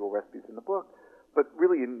individual recipes in the book, but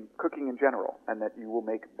really in cooking in general, and that you will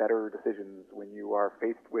make better decisions when you are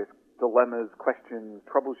faced with dilemmas, questions,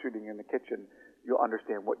 troubleshooting in the kitchen. You'll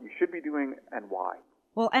understand what you should be doing and why.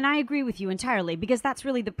 Well, and I agree with you entirely, because that's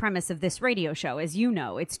really the premise of this radio show, as you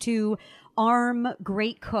know. It's to arm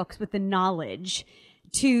great cooks with the knowledge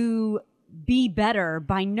to be better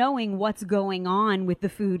by knowing what's going on with the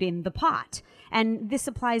food in the pot. And this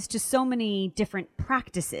applies to so many different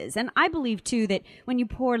practices. And I believe, too, that when you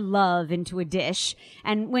pour love into a dish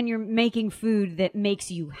and when you're making food that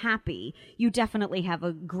makes you happy, you definitely have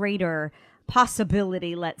a greater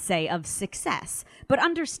possibility, let's say, of success. But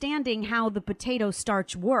understanding how the potato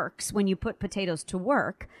starch works when you put potatoes to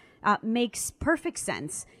work makes perfect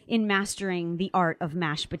sense in mastering the art of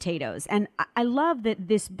mashed potatoes. And I love that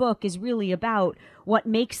this book is really about what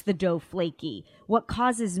makes the dough flaky, what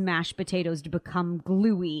causes mashed potatoes to become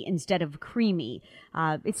gluey instead of creamy.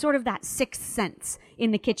 It's sort of that sixth sense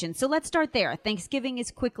in the kitchen. So let's start there. Thanksgiving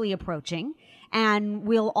is quickly approaching, and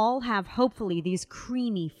we'll all have, hopefully, these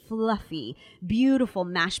creamy, fluffy, beautiful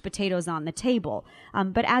mashed potatoes on the table.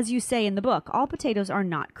 But as you say in the book, all potatoes are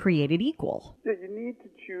not created equal. Yeah, you need to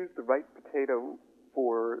choose the right potato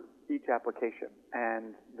for each application.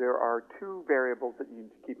 And there are two variables that you need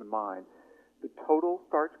to keep in mind: the total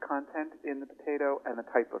starch content in the potato and the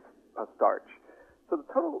type of starch. So the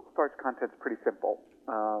total starch content is pretty simple.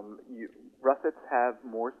 Russets have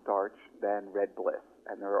more starch than Red Bliss,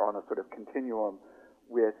 and they're on a sort of continuum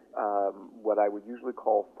with what I would usually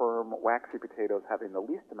call firm, waxy potatoes having the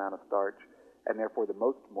least amount of starch and therefore the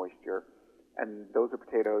most moisture. And those are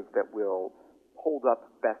potatoes that will hold up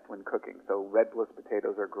best when cooking. So Red Bliss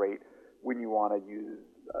potatoes are great when you want to use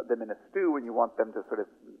them in a stew and you want them to sort of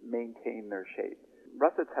maintain their shape.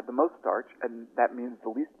 Russets have the most starch, and that means the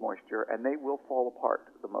least moisture, and they will fall apart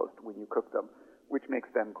the most when you cook them, which makes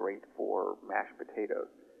them great for mashed potatoes.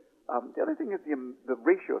 The other thing is the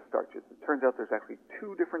ratio of starches. It turns out there's actually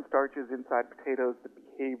two different starches inside potatoes that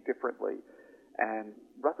behave differently. And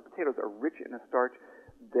russet potatoes are rich in a starch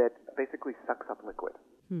that basically sucks up liquid.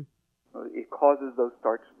 It causes those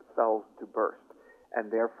starch cells to burst,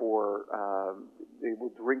 and therefore they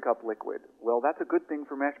will drink up liquid. Well, that's a good thing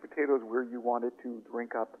for mashed potatoes where you want it to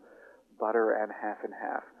drink up butter and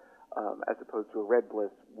half, as opposed to a Red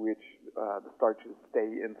Bliss, which the starches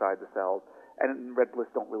stay inside the cells. And Red Bliss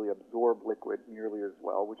don't really absorb liquid nearly as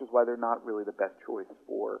well, which is why they're not really the best choice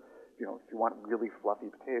for, if you want really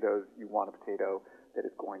fluffy potatoes, you want a potato that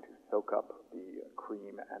is going to soak up the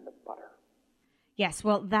cream and the butter. Yes,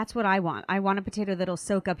 well, that's what I want. I want a potato that'll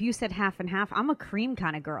soak up. You said half and half. I'm a cream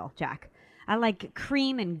kind of girl, Jack. I like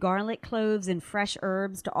cream and garlic cloves and fresh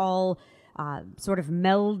herbs to all sort of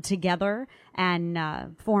meld together and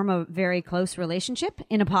form a very close relationship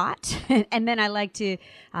in a pot. And then I like to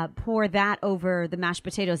pour that over the mashed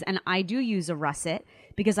potatoes. And I do use a russet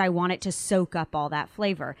because I want it to soak up all that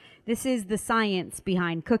flavor. This is the science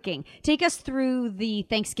behind cooking. Take us through the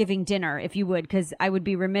Thanksgiving dinner, if you would, because I would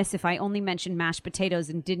be remiss if I only mentioned mashed potatoes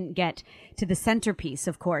and didn't get to the centerpiece,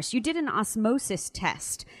 of course. You did an osmosis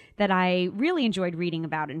test that I really enjoyed reading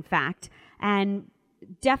about, in fact, and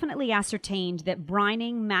definitely ascertained that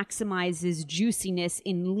brining maximizes juiciness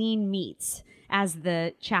in lean meats, as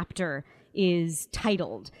the chapter is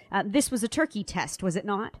titled. This was a turkey test, was it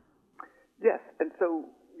not? Yes, and so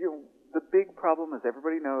the big problem, as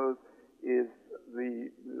everybody knows, is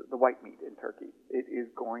the white meat in turkey. It is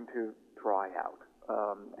going to dry out,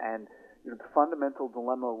 and the fundamental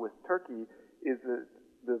dilemma with turkey is that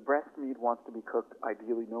the breast meat wants to be cooked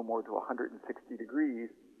ideally no more to 160 degrees.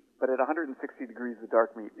 But at 160 degrees, the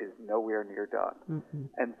dark meat is nowhere near done.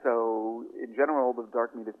 Mm-hmm. And so, in general, the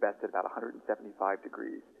dark meat is best at about 175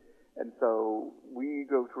 degrees. And so, we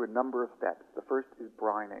go through a number of steps. The first is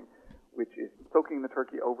brining, which is soaking the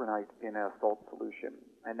turkey overnight in a salt solution.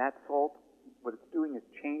 And that salt, what it's doing is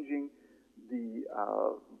changing the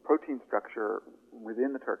protein structure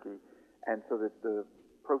within the turkey, and so that the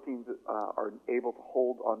proteins are able to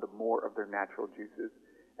hold onto more of their natural juices.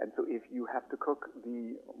 And so if you have to cook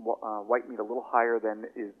the white meat a little higher than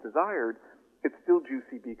is desired, it's still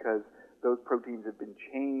juicy because those proteins have been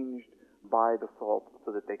changed by the salt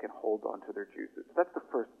so that they can hold on to their juices. So that's the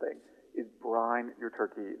first thing, is brine your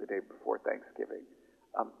turkey the day before Thanksgiving.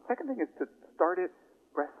 Second thing is to start it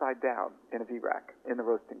breast side down in a V-rack in the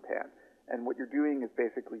roasting pan. And what you're doing is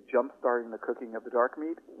basically jump-starting the cooking of the dark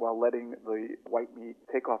meat while letting the white meat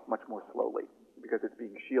take off much more slowly because it's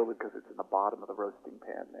being shielded because it's in the bottom of the roasting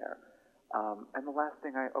pan there. And the last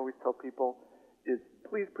thing I always tell people is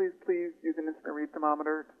please, please, please use an instant read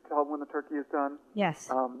thermometer to tell when the turkey is done.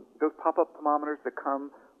 Yes. Those pop-up thermometers that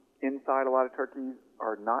come inside a lot of turkeys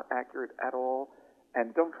are not accurate at all.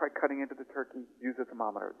 And don't try cutting into the turkey. Use a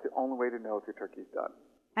thermometer. It's the only way to know if your turkey's done.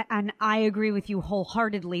 And I agree with you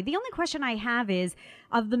wholeheartedly. The only question I have is,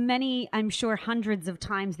 of the many, I'm sure, hundreds of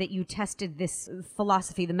times that you tested this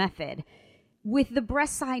philosophy, the method, with the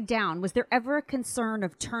breast side down, was there ever a concern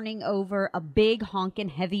of turning over a big,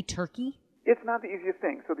 honkin' heavy turkey? It's not the easiest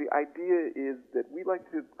thing. So the idea is that we like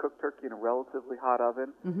to cook turkey in a relatively hot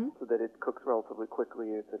oven so that it cooks relatively quickly.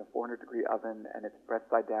 It's in a 400-degree oven, and it's breast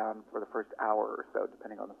side down for the first hour or so,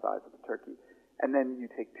 depending on the size of the turkey. And then you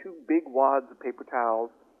take 2 big wads of paper towels.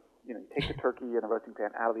 You take the turkey in a roasting pan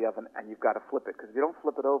out of the oven, and you've got to flip it. Because if you don't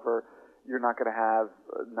flip it over, you're not going to have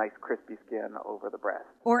a nice crispy skin over the breast.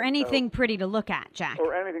 Or anything pretty to look at, Jack.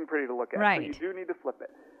 Or anything pretty to look at. Right. So you do need to flip it.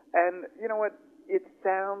 And you know what? It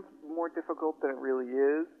sounds more difficult than it really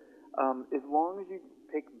is. As long as you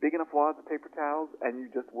take big enough wads of paper towels and you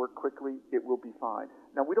just work quickly, it will be fine.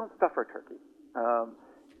 Now, we don't stuff our turkey.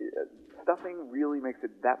 Stuffing really makes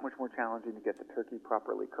it that much more challenging to get the turkey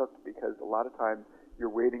properly cooked because a lot of times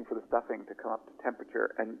you're waiting for the stuffing to come up to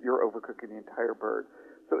temperature and you're overcooking the entire bird.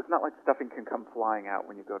 So it's not like stuffing can come flying out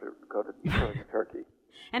when you go to killing the turkey.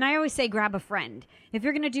 And I always say grab a friend. If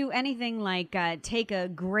you're going to do anything like take a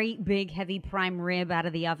great big heavy prime rib out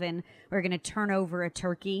of the oven or you're going to turn over a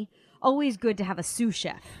turkey, always good to have a sous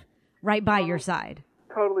chef right by your side.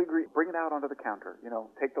 Totally agree. Bring it out onto the counter.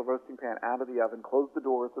 Take the roasting pan out of the oven, close the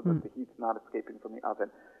door so that the heat's not escaping from the oven.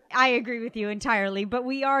 I agree with you entirely, but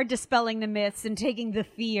we are dispelling the myths and taking the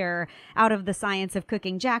fear out of the science of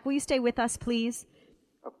cooking. Jack, will you stay with us, please?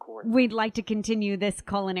 Of course. We'd like to continue this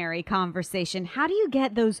culinary conversation. How do you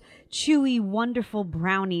get those chewy, wonderful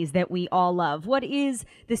brownies that we all love? What is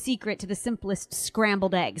the secret to the simplest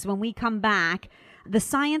scrambled eggs? When we come back, the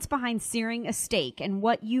science behind searing a steak and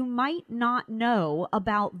what you might not know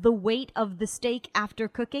about the weight of the steak after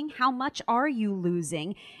cooking. How much are you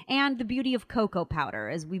losing? And the beauty of cocoa powder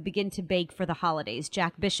as we begin to bake for the holidays.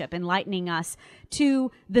 Jack Bishop enlightening us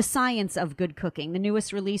to the science of good cooking. The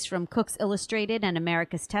newest release from Cooks Illustrated and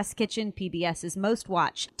America's Test Kitchen, PBS's most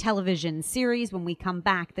watched television series. When we come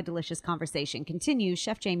back, the delicious conversation continues.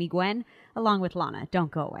 Chef Jamie Gwen, along with Lana.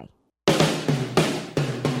 Don't go away.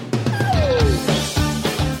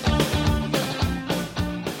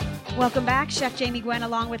 Welcome back. Chef Jamie Gwen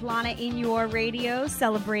along with Lana in your radio,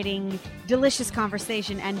 celebrating delicious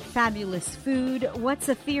conversation and fabulous food. What's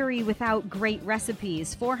a theory without great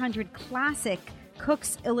recipes? 400 classic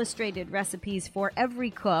Cooks Illustrated recipes for every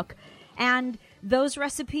cook. And those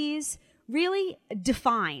recipes really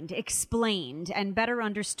defined, explained, and better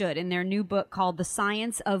understood in their new book called The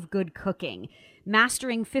Science of Good Cooking.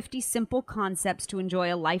 Mastering 50 Simple Concepts to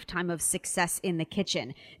Enjoy a Lifetime of Success in the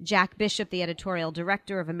Kitchen. Jack Bishop, the editorial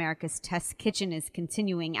director of America's Test Kitchen, is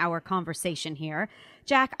continuing our conversation here.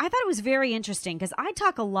 Jack, I thought it was very interesting because I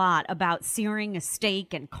talk a lot about searing a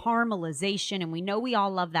steak and caramelization, and we know we all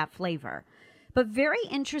love that flavor. But very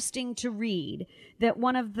interesting to read that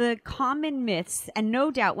one of the common myths, and no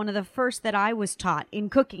doubt one of the first that I was taught in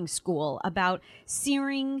cooking school about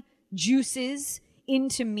searing juices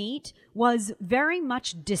into meat, was very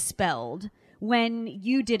much dispelled when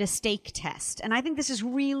you did a steak test. And I think this is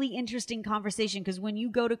really interesting conversation because when you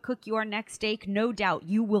go to cook your next steak, no doubt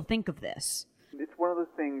you will think of this. It's one of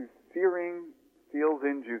those things, searing seals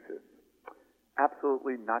in juices.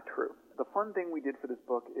 Absolutely not true. The fun thing we did for this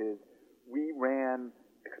book is we ran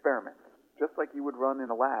experiments, just like you would run in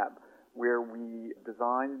a lab, where we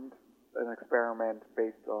designed an experiment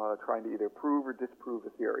based on trying to either prove or disprove a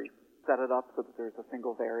theory, set it up so that there's a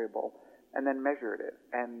single variable, and then measured it.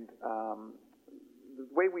 And the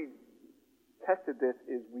way we tested this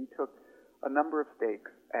is we took a number of steaks,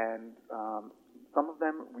 and some of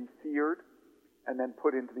them we seared and then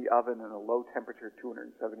put into the oven in a low temperature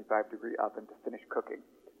 275-degree oven to finish cooking.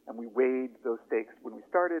 And we weighed those steaks when we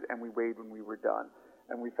started, and we weighed when we were done.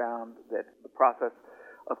 And we found that the process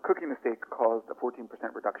of cooking the steak caused a 14%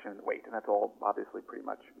 reduction in weight, and that's all obviously pretty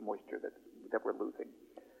much moisture that we're losing.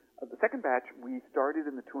 The second batch, we started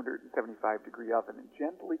in the 275-degree oven and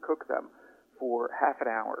gently cooked them for half an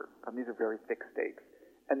hour. These are very thick steaks.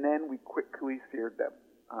 and then we quickly seared them.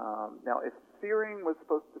 Now, if searing was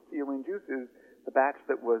supposed to seal in juices, the batch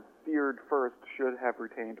that was seared first should have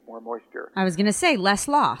retained more moisture. I was going to say less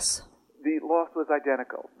loss. The loss was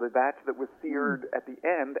identical. The batch that was seared at the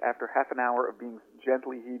end, after half an hour of being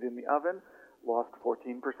gently heated in the oven, lost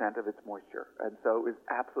 14% of its moisture, and so is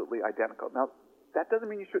absolutely identical. Now, that doesn't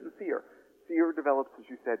mean you shouldn't sear. Sear develops, as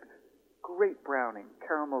you said, great browning,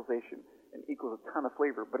 caramelization, and equals a ton of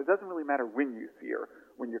flavor, but it doesn't really matter when you sear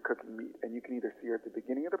when you're cooking meat, and you can either sear at the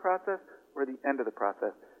beginning of the process or the end of the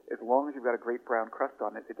process. As long as you've got a great brown crust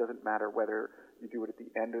on it, it doesn't matter whether you do it at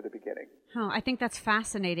the end or the beginning. Oh, I think that's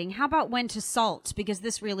fascinating. How about when to salt? Because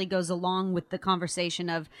this really goes along with the conversation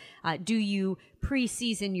of do you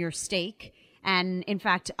pre-season your steak? And in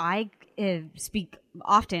fact, I speak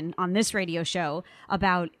often on this radio show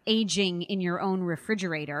about aging in your own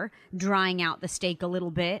refrigerator, drying out the steak a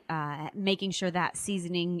little bit, making sure that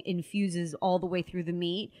seasoning infuses all the way through the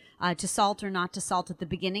meat. To salt or not to salt at the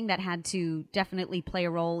beginning, that had to definitely play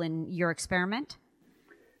a role in your experiment?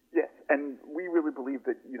 Yes, and we really believe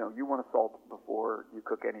that, you want to salt before you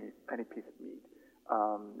cook any piece of meat.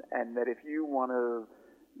 And that if you want to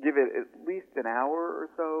give it at least an hour or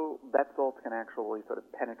so, that salt can actually sort of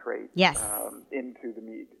penetrate into the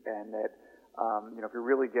meat, and that if you're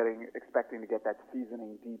really expecting to get that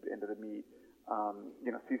seasoning deep into the meat,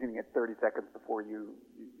 seasoning it 30 seconds before you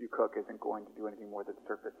cook isn't going to do anything more than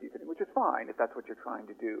surface seasoning, which is fine if that's what you're trying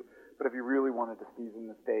to do. But if you really wanted to season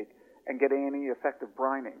the steak and get any effective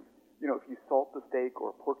brining, if you salt the steak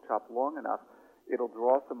or pork chop long enough, it'll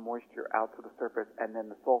draw some moisture out to the surface, and then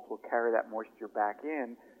the salt will carry that moisture back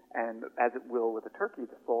in. And as it will with the turkey,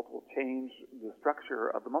 the salt will change the structure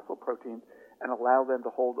of the muscle proteins and allow them to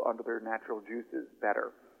hold onto their natural juices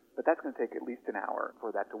better. But that's going to take at least an hour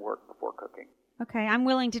for that to work before cooking. Okay, I'm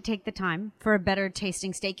willing to take the time for a better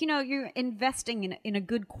tasting steak. You're investing in a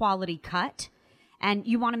good quality cut, and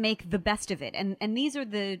you want to make the best of it. And these are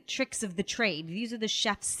the tricks of the trade. These are the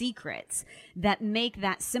chef's secrets that make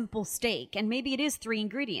that simple steak. And maybe it is 3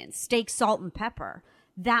 ingredients: steak, salt, and pepper.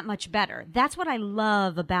 That much better. That's what I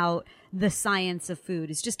love about the science of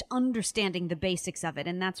food, is just understanding the basics of it.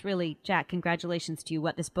 And that's really, Jack, congratulations to you,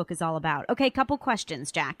 what this book is all about. Okay, couple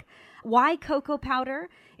questions, Jack. Why cocoa powder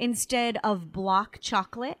instead of block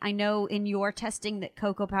chocolate? I know in your testing that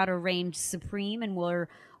cocoa powder reigned supreme, and we're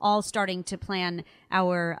all starting to plan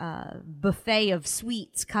our buffet of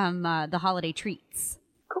sweets come the holiday treats.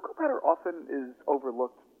 Cocoa powder often is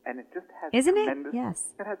overlooked, and it just has Isn't it? tremendous, Yes.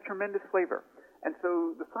 It has tremendous flavor. And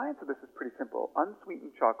so the science of this is pretty simple.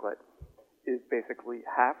 Unsweetened chocolate is basically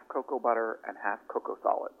half cocoa butter and half cocoa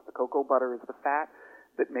solids. The cocoa butter is the fat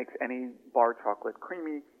that makes any bar chocolate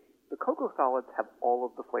creamy. The cocoa solids have all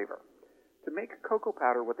of the flavor. To make cocoa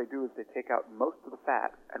powder, what they do is they take out most of the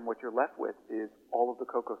fat, and what you're left with is all of the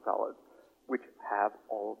cocoa solids, which have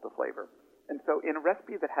all of the flavor. And so in a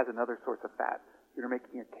recipe that has another source of fat, you're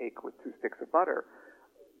making a cake with 2 sticks of butter,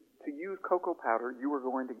 to use cocoa powder, you are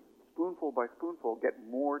going to spoonful by spoonful get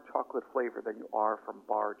more chocolate flavor than you are from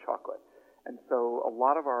bar chocolate. And so a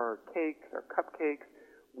lot of our cakes, our cupcakes,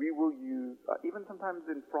 we will use, even sometimes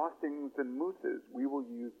in frostings and mousses, we will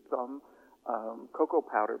use some cocoa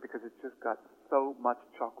powder because it's just got so much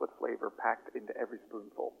chocolate flavor packed into every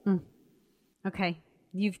spoonful. Okay,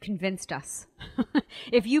 you've convinced us.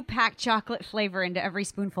 If you pack chocolate flavor into every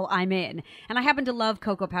spoonful, I'm in. And I happen to love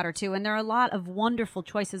cocoa powder too, and there are a lot of wonderful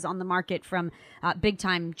choices on the market from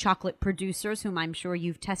big-time chocolate producers, whom I'm sure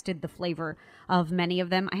you've tested the flavor of many of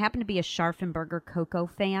them. I happen to be a Scharfenberger cocoa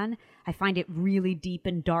fan. I find it really deep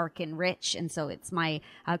and dark and rich, and so it's my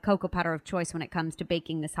cocoa powder of choice when it comes to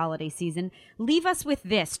baking this holiday season. Leave us with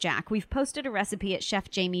this, Jack. We've posted a recipe at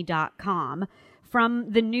chefjamie.com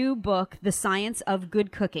from the new book, The Science of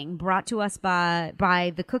Good Cooking, brought to us by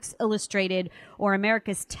the Cooks Illustrated, or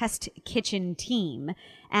America's Test Kitchen team.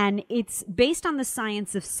 And it's based on the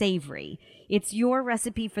science of savory. It's your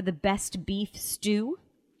recipe for the best beef stew.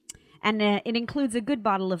 And it includes a good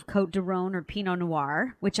bottle of Côte de Rhône or Pinot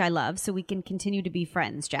Noir, which I love, so we can continue to be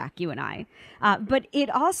friends, Jack, you and I. But it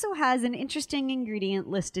also has an interesting ingredient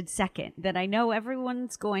listed second that I know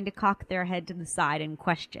everyone's going to cock their head to the side and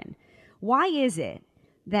question. Why is it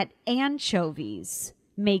that anchovies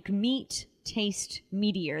make meat taste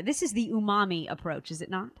meatier? This is the umami approach, is it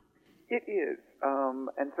not? It is.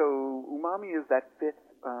 And so umami is that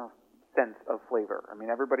 5th sense of flavor. I mean,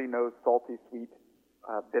 everybody knows salty, sweet,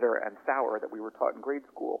 bitter, and sour that we were taught in grade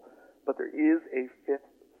school. But there is a 5th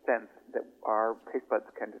sense that our taste buds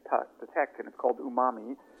can detect, and it's called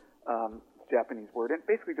umami. It's a Japanese word, and it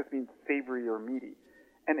basically just means savory or meaty.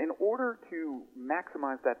 And in order to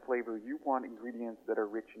maximize that flavor, you want ingredients that are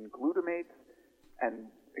rich in glutamates and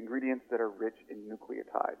ingredients that are rich in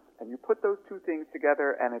nucleotides. And you put those two things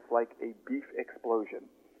together, and it's like a beef explosion.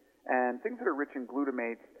 And things that are rich in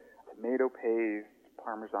glutamates, tomato paste,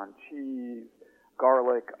 Parmesan cheese,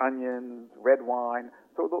 garlic, onions, red wine.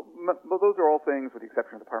 So those are all things, with the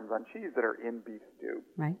exception of the Parmesan cheese, that are in beef stew.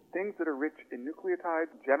 Right. Things that are rich in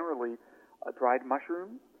nucleotides, generally dried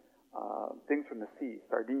mushrooms, things from the sea,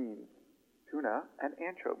 sardines, tuna, and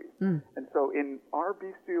anchovies. And so in our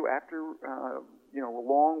beef stew, after,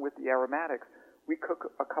 along with the aromatics, we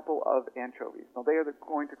cook a couple of anchovies. Now, they are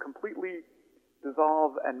going to completely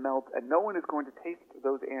dissolve and melt, and no one is going to taste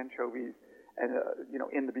those anchovies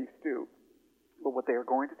in the beef stew. But what they are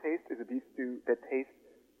going to taste is a beef stew that tastes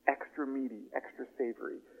extra meaty, extra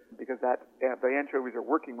savory, because the anchovies are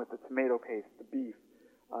working with the tomato paste, the beef,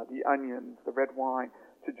 the onions, the red wine,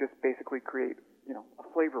 to just basically create, a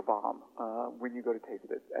flavor bomb when you go to taste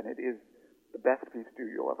it. And it is the best beef stew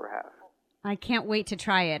you'll ever have. I can't wait to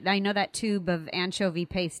try it. I know that tube of anchovy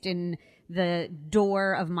paste in the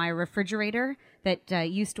door of my refrigerator that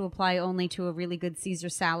used to apply only to a really good Caesar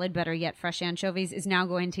salad, better yet fresh anchovies, is now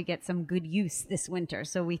going to get some good use this winter.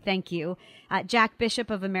 So we thank you. Jack Bishop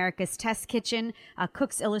of America's Test Kitchen,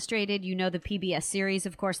 Cooks Illustrated, the PBS series,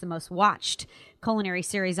 of course, the most watched culinary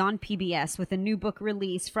series on PBS, with a new book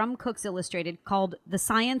release from Cooks Illustrated called The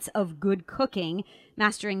Science of Good Cooking,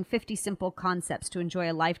 Mastering 50 Simple Concepts to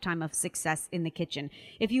Enjoy a Lifetime of Success in the Kitchen.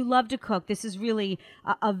 If you love to cook, this is really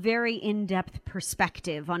a very in-depth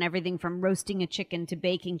perspective on everything from roasting a chicken to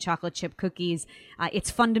baking chocolate chip cookies. It's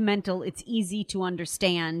fundamental. It's easy to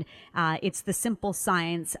understand. It's the simple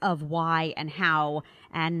science of why and how,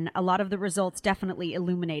 and a lot of the results definitely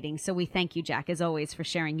illuminating. So we thank you, Jack, as always, for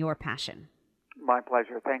sharing your passion. My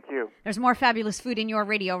pleasure. Thank you. There's more fabulous food in your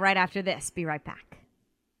radio right after this. Be right back.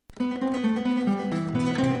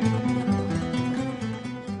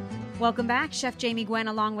 Welcome back. Chef Jamie Gwen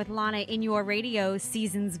along with Lana in your radio.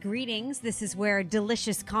 Season's greetings. This is where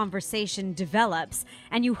delicious conversation develops.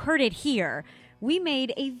 And you heard it here. We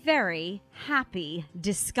made a very happy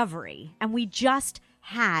discovery, and we just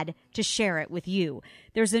had to share it with you.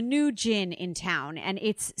 There's a new gin in town, and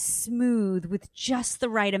it's smooth with just the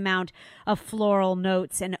right amount of floral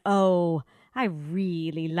notes, and I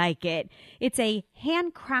really like it. It's a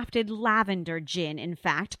handcrafted lavender gin, in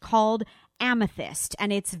fact, called Amethyst,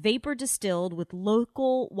 and it's vapor distilled with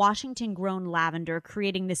local Washington-grown lavender,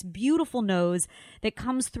 creating this beautiful nose that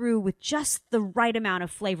comes through with just the right amount of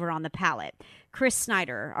flavor on the palate. Chris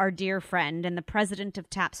Snyder, our dear friend and the president of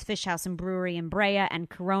Taps Fish House and Brewery in Brea and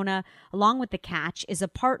Corona, along with the Catch, is a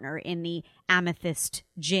partner in the Amethyst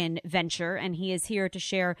Gin venture, and he is here to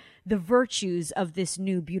share the virtues of this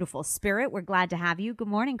new beautiful spirit. We're glad to have you. Good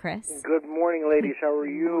morning, Chris. Good morning, ladies. How are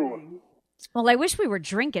you? Well, I wish we were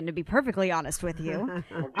drinking, to be perfectly honest with you.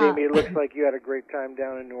 Well, Jamie, it looks like you had a great time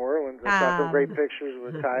down in New Orleans. I saw some great pictures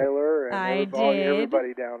with Tyler and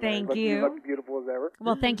everybody down there. Thank you. You looked beautiful as ever.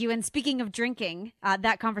 Well, thank you. And speaking of drinking,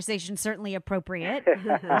 that conversation certainly appropriate. But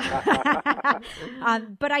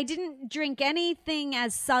I didn't drink anything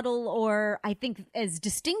as subtle or, I think, as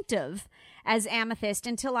distinctive as Amethyst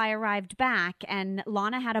until I arrived back, and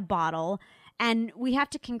Lana had a bottle. And we have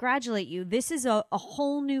to congratulate you. This is a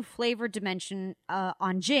whole new flavor dimension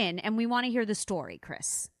on gin, and we want to hear the story,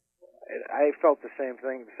 Chris. I felt the same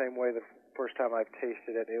thing, the same way the first time I've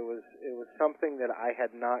tasted it. It was something that I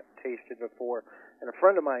had not tasted before. And a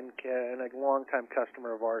friend of mine, and a longtime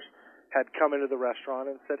customer of ours, had come into the restaurant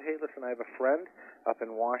and said, "Hey, listen, I have a friend up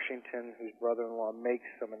in Washington whose brother-in-law makes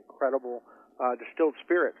some incredible distilled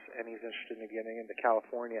spirits, and he's interested in getting into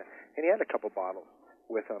California." And he had a couple bottles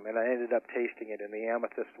with him, and I ended up tasting it, and the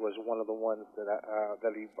Amethyst was one of the ones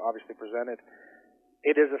that he obviously presented.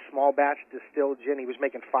 It is a small batch distilled gin. He was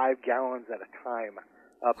making 5 gallons at a time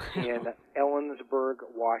up in Ellensburg,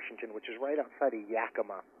 Washington, which is right outside of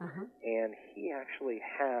Yakima. And he actually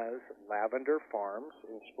has lavender farms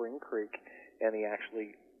in Spring Creek, and he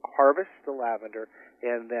actually harvests the lavender,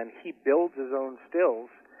 and then he builds his own stills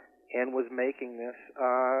and was making this.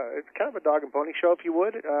 It's kind of a dog and pony show, if you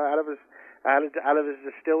would, out of his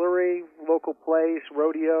distillery, local place,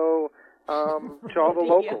 rodeo, to all the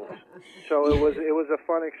locals. So it was a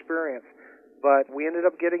fun experience. But we ended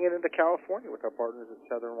up getting it into California with our partners at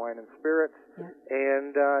Southern Wine and Spirits,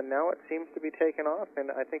 and now it seems to be taking off. And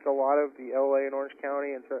I think a lot of the LA and Orange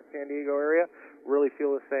County and San Diego area really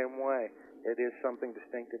feel the same way. It is something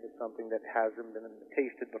distinctive. It's something that hasn't been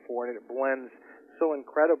tasted before, and it blends so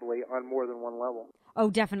incredibly on more than one level. Oh,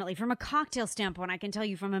 definitely. From a cocktail standpoint, I can tell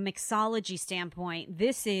you from a mixology standpoint,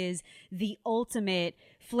 this is the ultimate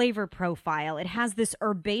flavor profile. It has this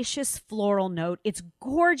herbaceous floral note. It's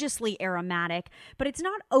gorgeously aromatic, but it's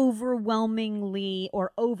not overwhelmingly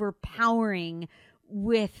or overpowering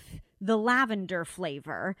with the lavender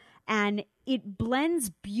flavor, and it blends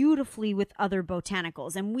beautifully with other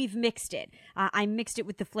botanicals, and we've mixed it. I mixed it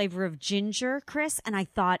with the flavor of ginger, Chris, and I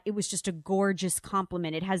thought it was just a gorgeous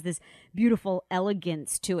complement. It has this beautiful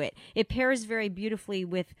elegance to it. It pairs very beautifully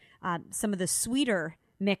with some of the sweeter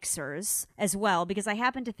mixers as well, because I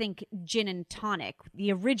happen to think gin and tonic,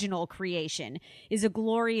 the original creation, is a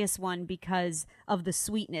glorious one because of the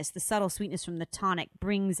sweetness. The subtle sweetness from the tonic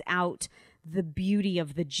brings out the beauty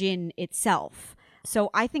of the gin itself. So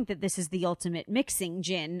I think that this is the ultimate mixing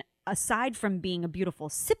gin, aside from being a beautiful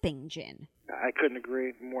sipping gin. I couldn't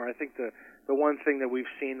agree more. I think the one thing that we've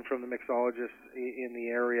seen from the mixologists in the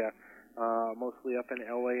area, mostly up in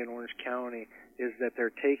L.A. and Orange County, is that they're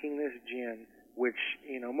taking this gin, which,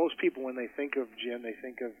 most people, when they think of gin, they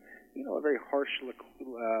think of, a very harsh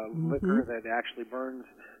liquor that actually burns.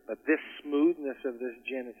 But this smoothness of this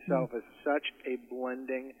gin itself is such a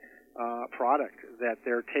blending product that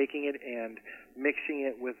they're taking it and mixing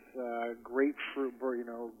it with grapefruit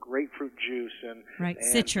juice and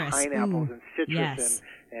citrus, pineapples and citrus yes.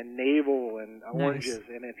 and navel and oranges,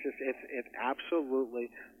 and it absolutely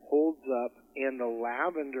holds up. And the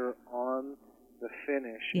lavender on the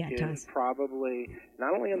finish is probably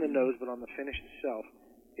not only on the nose but on the finish itself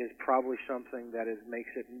is probably something that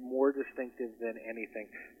makes it more distinctive than anything.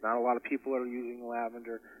 Not a lot of people are using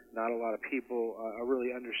lavender. Not a lot of people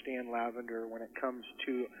really understand lavender when it comes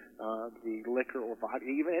to the liquor or vodka,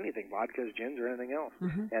 even anything, vodkas, gins, or anything else.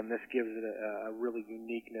 Mm-hmm. And this gives it a really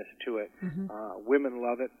uniqueness to it. Mm-hmm. Women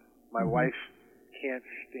love it. My wife can't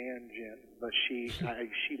stand gin, but she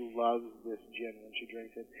loves this gin when she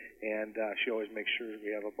drinks it, and she always makes sure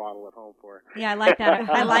we have a bottle at home for her. Yeah, I like that.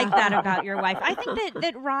 I like that about your wife. I think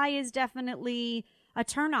that rye is definitely a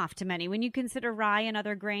turnoff to many when you consider rye and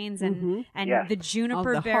other grains and yes. the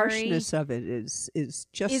juniper the berry. harshness of it is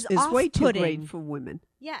way too great for women.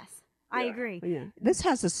 Yes. I agree. Yeah. This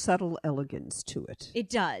has a subtle elegance to it. It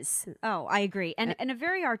does. Oh, I agree. And a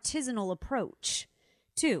very artisanal approach,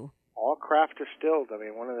 too. All craft distilled. I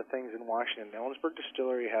mean, one of the things in Washington, Ellensburg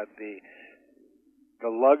Distillery had the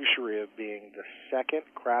luxury of being the second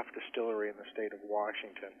craft distillery in the state of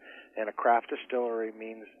Washington. And a craft distillery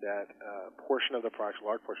means that a portion of the product, a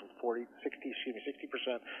large portion, 60%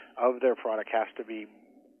 of their product has to be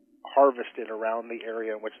harvested around the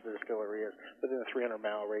area in which the distillery is, within a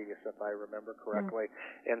 300-mile radius, if I remember correctly.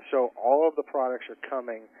 And so all of the products are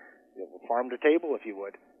coming farm to table, if you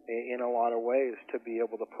would, in a lot of ways to be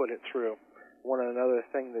able to put it through. Another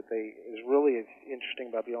thing that is really interesting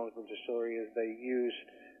about the Ellensburg Distillery is they use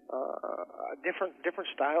different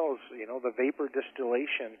styles. The vapor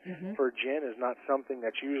distillation for gin is not something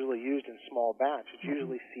that's usually used in small batch. It's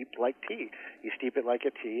usually steeped like tea. You steep it like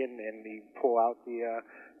a tea, and you pull out the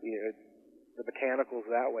botanicals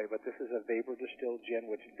that way. But this is a vapor distilled gin,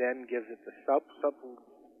 which then gives it the sub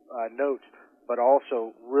notes, but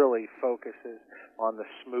also really focuses on the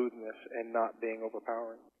smoothness and not being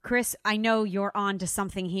overpowering. Chris, I know you're on to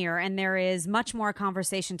something here, and there is much more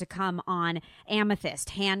conversation to come on Amethyst,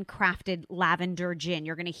 handcrafted lavender gin.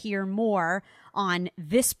 You're going to hear more on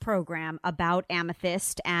this program about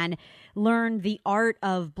Amethyst and learn the art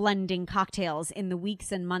of blending cocktails in the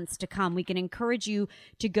weeks and months to come. We can encourage you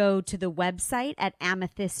to go to the website at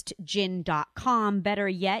amethystgin.com. Better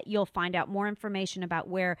yet, you'll find out more information about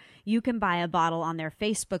where you can buy a bottle on their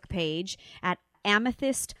Facebook page at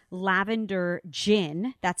Amethyst Lavender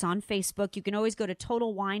Gin. That's on Facebook. You can always go to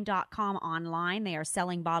TotalWine.com online. They are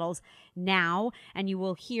selling bottles now, and you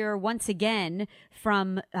will hear once again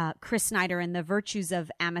from Chris Snyder and the virtues of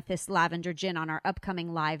Amethyst Lavender Gin on our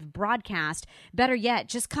upcoming live broadcast. Better yet,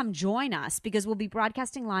 just come join us, because we'll be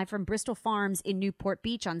broadcasting live from Bristol Farms in Newport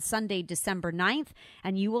Beach on Sunday, December 9th,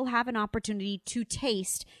 and you will have an opportunity to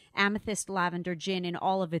taste Amethyst Lavender Gin in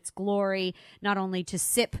all of its glory, not only to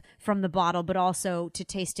sip from the bottle, but also to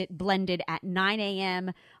taste it blended at 9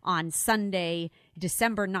 a.m. on Sunday,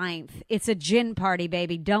 December 9th. It's a gin party,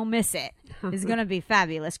 baby. Don't miss it. It's going to be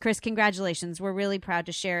fabulous. Chris, congratulations. We're really proud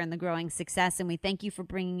to share in the growing success, and we thank you for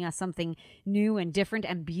bringing us something new and different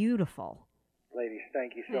and beautiful. Ladies,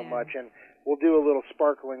 thank you so much. And we'll do a little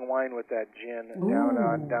sparkling wine with that gin down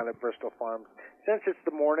at Bristol Farms since it's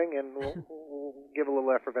the morning, and we'll give a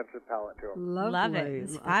little effervescent palate to them. Lovely. Love it.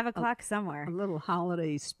 It's 5 o'clock somewhere. A little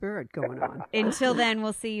holiday spirit going on. Until then,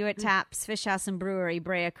 we'll see you at Taps Fish House and Brewery,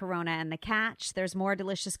 Brea, Corona, and The Catch. There's more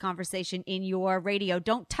delicious conversation in your radio.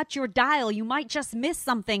 Don't touch your dial. You might just miss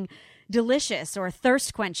something delicious or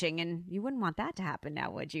thirst quenching, and you wouldn't want that to happen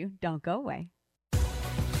now, would you? Don't go away.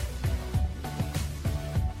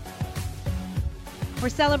 We're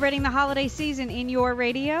celebrating the holiday season in your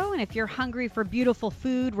radio, and if you're hungry for beautiful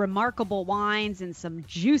food, remarkable wines, and some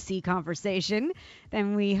juicy conversation,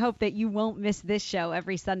 then we hope that you won't miss this show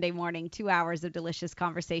every Sunday morning. 2 hours of delicious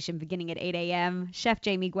conversation beginning at 8 a.m. Chef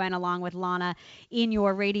Jamie Gwen along with Lana in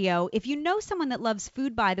your radio. If you know someone that loves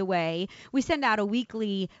food, by the way, we send out a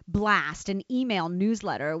weekly blast, an email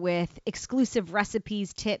newsletter with exclusive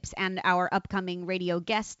recipes, tips, and our upcoming radio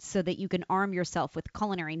guests so that you can arm yourself with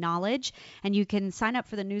culinary knowledge. And you can sign up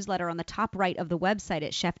for the newsletter on the top right of the website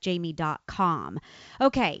at chefjamie.com.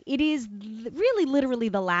 Okay, it is really literally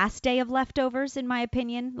the last day of leftovers, in my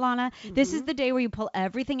opinion, Lana. This is the day where you pull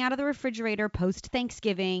everything out of the refrigerator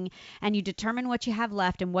post-Thanksgiving and you determine what you have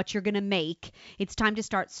left and what you're going to make. It's time to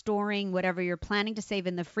start storing whatever you're planning to save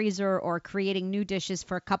in the freezer or creating new dishes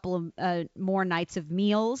for a couple of more nights of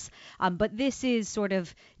meals. But this is sort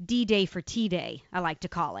of D-Day for T-Day, I like to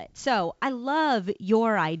call it. So I love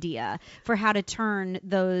your idea for how to turn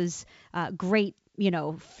those great,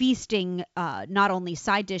 feasting, not only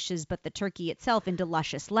side dishes, but the turkey itself into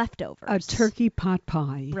luscious leftovers. A turkey pot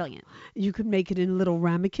pie. Brilliant. You can make it in little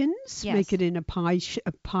ramekins, Yes. make it in a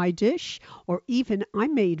pie dish, or even I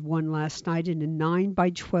made one last night in a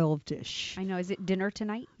 9x12 dish. I know. Is it dinner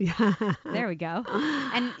tonight? Yeah. There we go.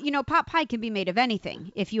 And, pot pie can be made of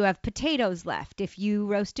anything. If you have potatoes left, if you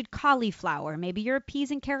roasted cauliflower, maybe you're a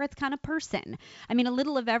peas and carrots kind of person. I mean, a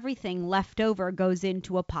little of everything left over goes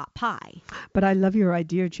into a pot pie. But I love your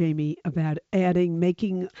idea, Jamie, about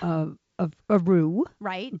making a roux,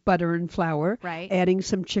 Right. butter and flour, Right. adding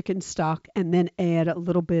some chicken stock, and then add a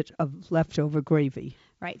little bit of leftover gravy.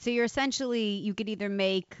 Right. So you're essentially, you could either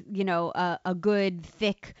make, a good,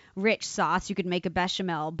 thick, rich sauce. You could make a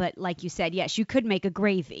bechamel. But like you said, yes, you could make a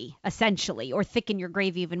gravy, essentially, or thicken your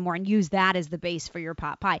gravy even more and use that as the base for your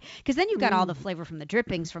pot pie. Because then you've got all the flavor from the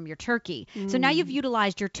drippings from your turkey. So now you've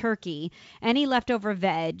utilized your turkey, any leftover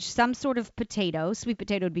veg, some sort of potato. Sweet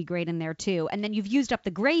potato would be great in there, too. And then you've used up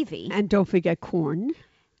the gravy. And don't forget corn.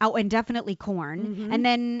 Oh, and definitely corn. And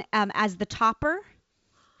then as the topper.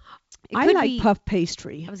 I like puff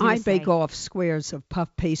pastry. I was gonna I bake say. off squares of puff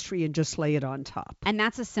pastry and just lay it on top. And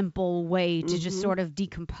that's a simple way to just sort of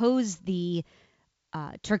decompose the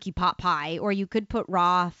turkey pot pie. Or you could put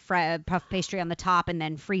raw puff pastry on the top and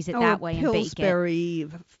then freeze it that way and bake it. Pillsbury,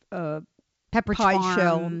 Pepper pie charm.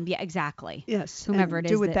 shell. Yeah, exactly. Yes, Whomever and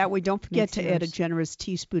it is do it that that way. Don't forget makes to add a yours. generous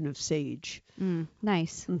teaspoon of sage.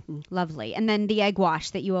 Nice. Lovely. And then the egg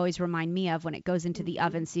wash that you always remind me of when it goes into the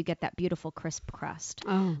oven so you get that beautiful crisp crust.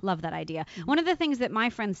 Oh. Love that idea. One of the things that my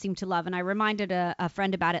friends seem to love, and I reminded a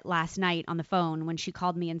friend about it last night on the phone when she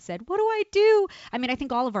called me and said, what do I do? I mean, I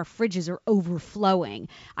think all of our fridges are overflowing.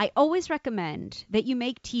 I always recommend that you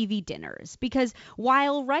make TV dinners because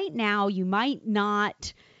while right now you might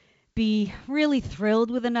not be really thrilled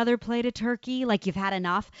with another plate of turkey, like you've had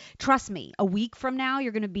enough, trust me, a week from now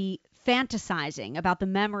you're going to be fantasizing about the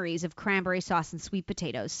memories of cranberry sauce and sweet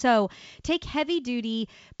potatoes. So take heavy duty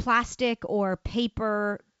plastic or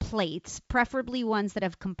paper plates, preferably ones that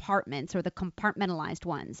have compartments or the compartmentalized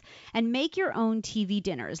ones, and make your own TV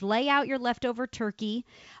dinners. Lay out your leftover turkey,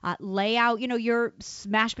 lay out, your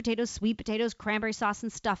mashed potatoes, sweet potatoes, cranberry sauce,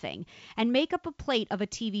 and stuffing, and make up a plate of a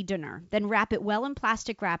TV dinner. Then wrap it well in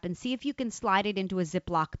plastic wrap and see if you can slide it into a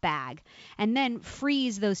Ziploc bag. And then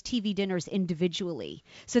freeze those TV dinners individually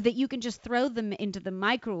so that you can just throw them into the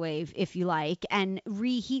microwave if you like and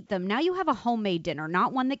reheat them. Now you have a homemade dinner,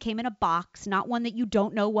 not one that came in a box, not one that you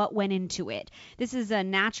don't know what went into it. This is a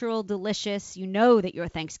natural, delicious, that your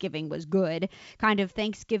Thanksgiving was good kind of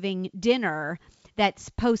Thanksgiving dinner that's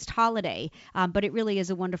post-holiday, but it really is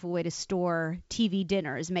a wonderful way to store TV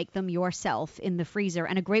dinners, make them yourself in the freezer,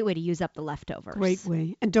 and a great way to use up the leftovers. Great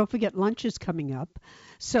way. And don't forget lunch is coming up.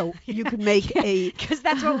 So you can make because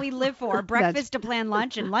that's what we live for, breakfast to plan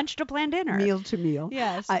lunch and lunch to plan dinner. Meal to meal.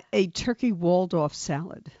 Yes. A turkey Waldorf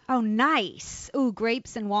salad. Oh, nice. Ooh,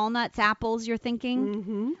 grapes and walnuts, apples, you're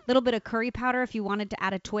thinking? Little bit of curry powder if you wanted to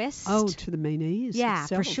add a twist. Oh, to the mayonnaise. Yeah,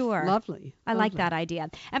 itself. for sure. Lovely. I like that idea.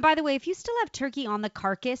 And by the way, if you still have turkey on the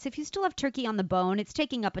carcass, if you still have turkey on the bone, it's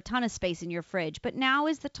taking up a ton of space in your fridge. But now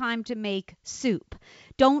is the time to make soup.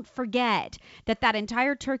 don't forget that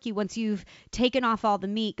entire turkey, once you've taken off all the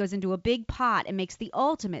meat, goes into a big pot and makes the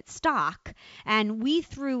ultimate stock. And we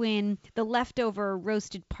threw in the leftover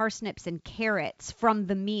roasted parsnips and carrots from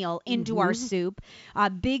the meal into our soup,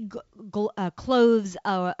 big cloves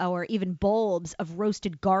or even bulbs of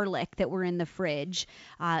roasted garlic that were in the fridge,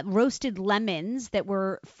 roasted lemons that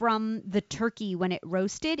were from the turkey when it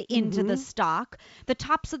roasted into the stock, the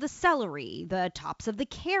tops of the celery, the tops of the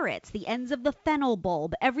carrots, the ends of the fennel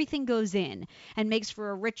bulb, everything goes in and makes for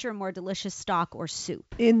a richer, more delicious stock or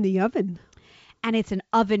soup. In the oven. And it's an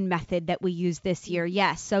oven method that we use this year.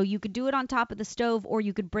 Yes. So you could do it on top of the stove, or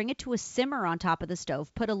you could bring it to a simmer on top of the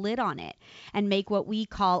stove, put a lid on it, and make what we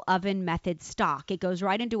call oven method stock. It goes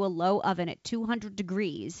right into a low oven at 200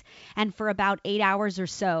 degrees. And for about 8 hours or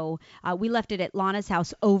so, we left it at Lana's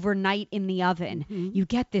house overnight in the oven. You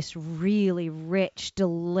get this really rich,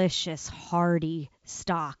 delicious, hearty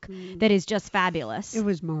stock that is just fabulous. It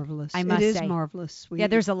was marvelous. I must say. It is say. marvelous. Yeah,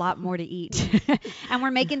 there's a lot more to eat. And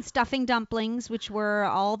we're making stuffing dumplings, which were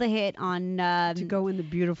all the hit on... to go in the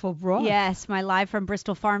beautiful broth. Yes, my Live from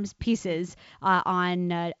Bristol Farms pieces on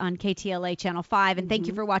KTLA Channel 5. And thank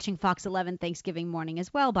you for watching Fox 11 Thanksgiving morning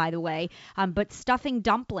as well, by the way. But stuffing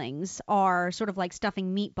dumplings are sort of like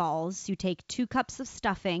stuffing meatballs. You take 2 cups of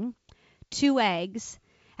stuffing, 2 eggs,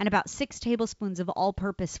 and about 6 tablespoons of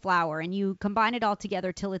all-purpose flour, and you combine it all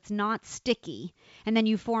together till it's not sticky. And then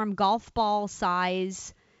you form golf ball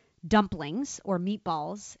size dumplings or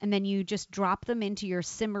meatballs, and then you just drop them into your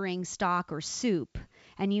simmering stock or soup,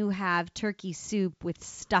 and you have turkey soup with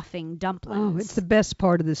stuffing dumplings. Oh, it's the best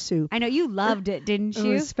part of the soup. I know you loved it, didn't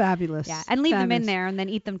you? It was fabulous. Yeah, and leave them in Fabulous. there and then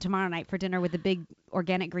eat them tomorrow night for dinner with a big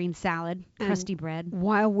organic green salad, crusty bread.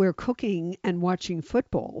 While we're cooking and watching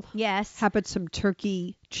football, Yes. how about some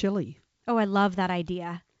turkey chili? Oh, I love that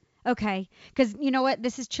idea. Okay, because you know what?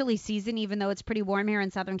 This is chili season, even though it's pretty warm here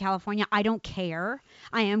in Southern California. I don't care.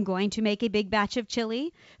 I am going to make a big batch of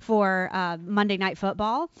chili for Monday Night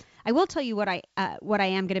Football. I will tell you what I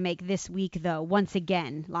am going to make this week, though, once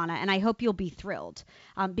again, Lana, and I hope you'll be thrilled,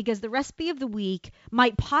 because the recipe of the week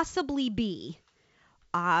might possibly be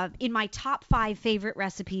in my top 5 favorite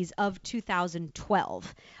recipes of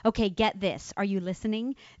 2012. Okay, get this. Are you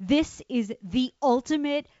listening? This is the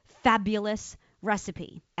ultimate fabulous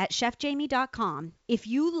recipe. At chefjamie.com, if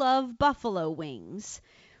you love buffalo wings,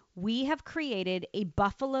 we have created a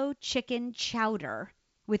buffalo chicken chowder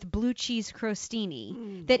with blue cheese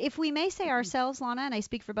crostini that, if we may say ourselves, Lana, and I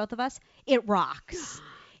speak for both of us, it rocks.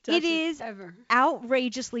 It is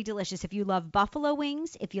outrageously delicious. If you love buffalo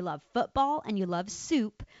wings, if you love football, and you love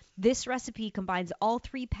soup, this recipe combines all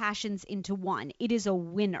 3 passions into one. It is a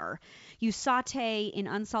winner. You saute in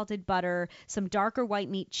unsalted butter some darker white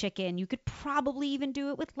meat chicken. You could probably even do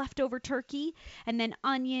it with leftover turkey. And then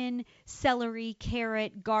onion, celery,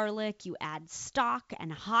 carrot, garlic. You add stock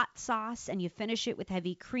and hot sauce, and you finish it with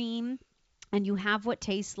heavy cream. And you have what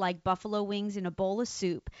tastes like buffalo wings in a bowl of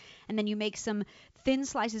soup. And then you make some thin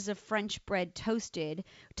slices of French bread toasted,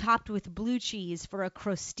 topped with blue cheese for a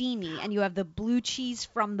crostini. And you have the blue cheese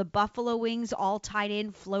from the buffalo wings all tied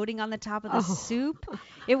in, floating on the top of the soup.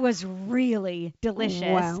 It was really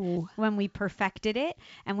delicious when we perfected it.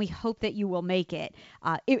 And we hope that you will make it.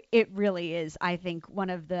 It really is, I think, one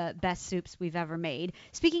of the best soups we've ever made.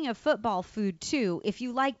 Speaking of football food, too, if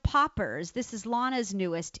you like poppers, this is Lana's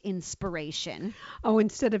newest inspiration. Oh,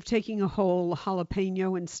 instead of taking a whole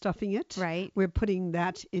jalapeno and stuffing it, Right. we're putting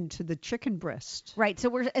that into the chicken breast. Right. So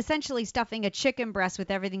we're essentially stuffing a chicken breast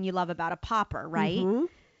with everything you love about a popper, right?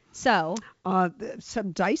 So,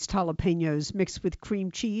 Some diced jalapenos mixed with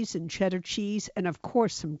cream cheese and cheddar cheese, and of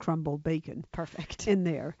course some crumbled bacon perfect. in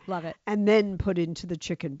there. Love it. And then put into the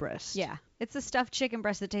chicken breast. Yeah. It's a stuffed chicken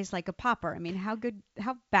breast that tastes like a popper. I mean, how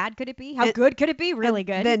bad could it be? How good could it be? Really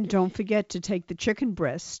good. Then don't forget to take the chicken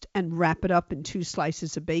breast and wrap it up in 2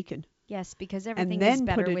 slices of bacon. Yes, because And everything then is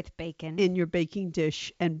better put it with bacon. in your baking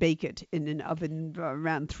dish and bake it in an oven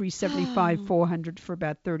around 375, 400 for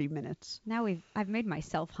about 30 minutes. Now I've made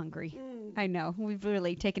myself hungry. I know. We've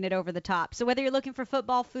really taken it over the top. So whether you're looking for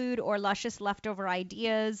football food or luscious leftover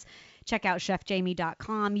ideas, check out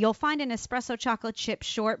chefjamie.com. You'll find an espresso chocolate chip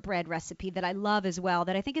shortbread recipe that I love as well,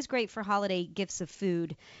 that I think is great for holiday gifts of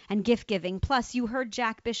food and gift giving. Plus, you heard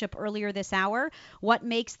Jack Bishop earlier this hour. What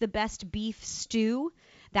makes the best beef stew?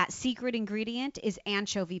 that secret ingredient is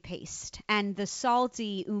anchovy paste. And the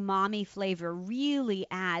salty umami flavor really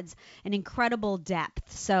adds an incredible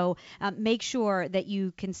depth. So make sure that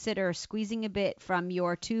you consider squeezing a bit from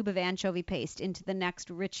your tube of anchovy paste into the next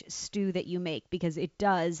rich stew that you make, because it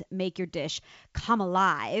does make your dish come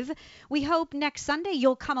alive. We hope next Sunday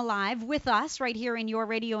you'll come alive with us right here in your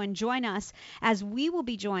radio and join us, as we will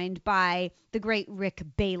be joined by the great Rick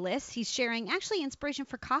Bayless. He's sharing actually inspiration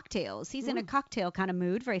for cocktails. He's in a cocktail kind of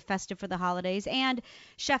mood, very festive for the holidays. And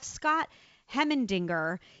Chef Scott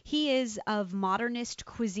Hemendinger, he is of Modernist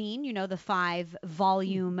Cuisine, you know, the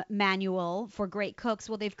 5-volume manual for great cooks.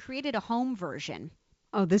 Well, they've created a home version.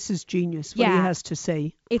 Oh, this is genius, what he has to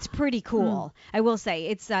say. It's pretty cool. I will say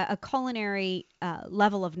it's a culinary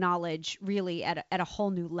level of knowledge, really at a whole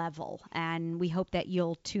new level. And we hope that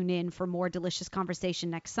you'll tune in for more delicious conversation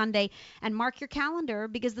next Sunday. And mark your calendar,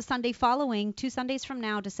 because the Sunday following, 2 Sundays from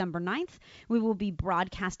now, December 9th, we will be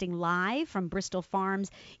broadcasting live from Bristol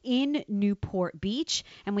Farms in Newport Beach.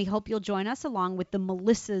 And we hope you'll join us along with the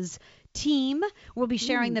Melissa's team. We'll be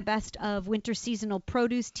sharing the best of winter seasonal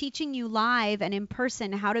produce, teaching you live and in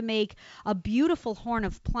person how to make a beautiful horn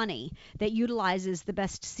of plenty that utilizes the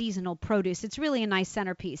best seasonal produce. It's really a nice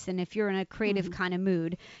centerpiece, and if you're in a creative kind of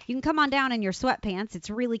mood, you can come on down in your sweatpants. It's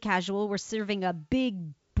really casual. We're serving a big,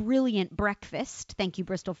 brilliant breakfast. Thank you,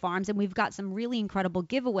 Bristol Farms. And we've got some really incredible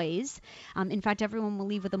giveaways. In fact, everyone will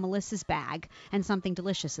leave with a Melissa's bag and something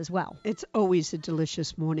delicious as well. It's always a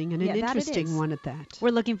delicious morning, and an interesting one at that. We're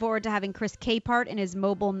looking forward to having Chris Capehart and his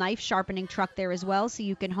mobile knife sharpening truck there as well, so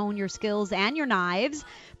you can hone your skills and your knives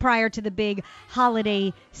prior to the big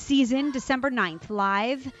holiday season. December 9th,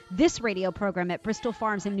 live, this radio program at Bristol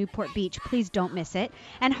Farms in Newport Beach. Please don't miss it.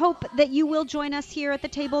 And hope that you will join us here at the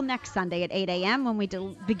table next Sunday at 8 a.m. when we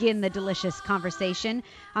begin the delicious conversation.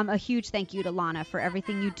 A huge thank you to Lana for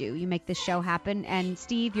everything you do. You make this show happen. And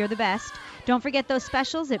Steve, you're the best. Don't forget those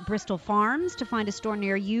specials at Bristol Farms. To find a store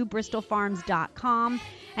near you, bristolfarms.com.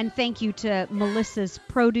 And thank you to Melissa's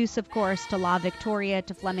Produce, of course, to La Victoria,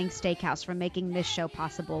 to Fleming Steakhouse for making this show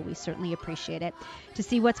possible. We certainly appreciate it. To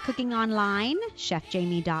see what's cooking online,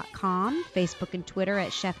 chefjamie.com, Facebook and Twitter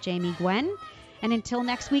at Chef Jamie Gwen. And until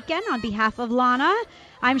next weekend, on behalf of Lana,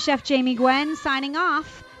 I'm Chef Jamie Gwen signing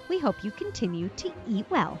off. We hope you continue to eat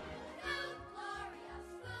well.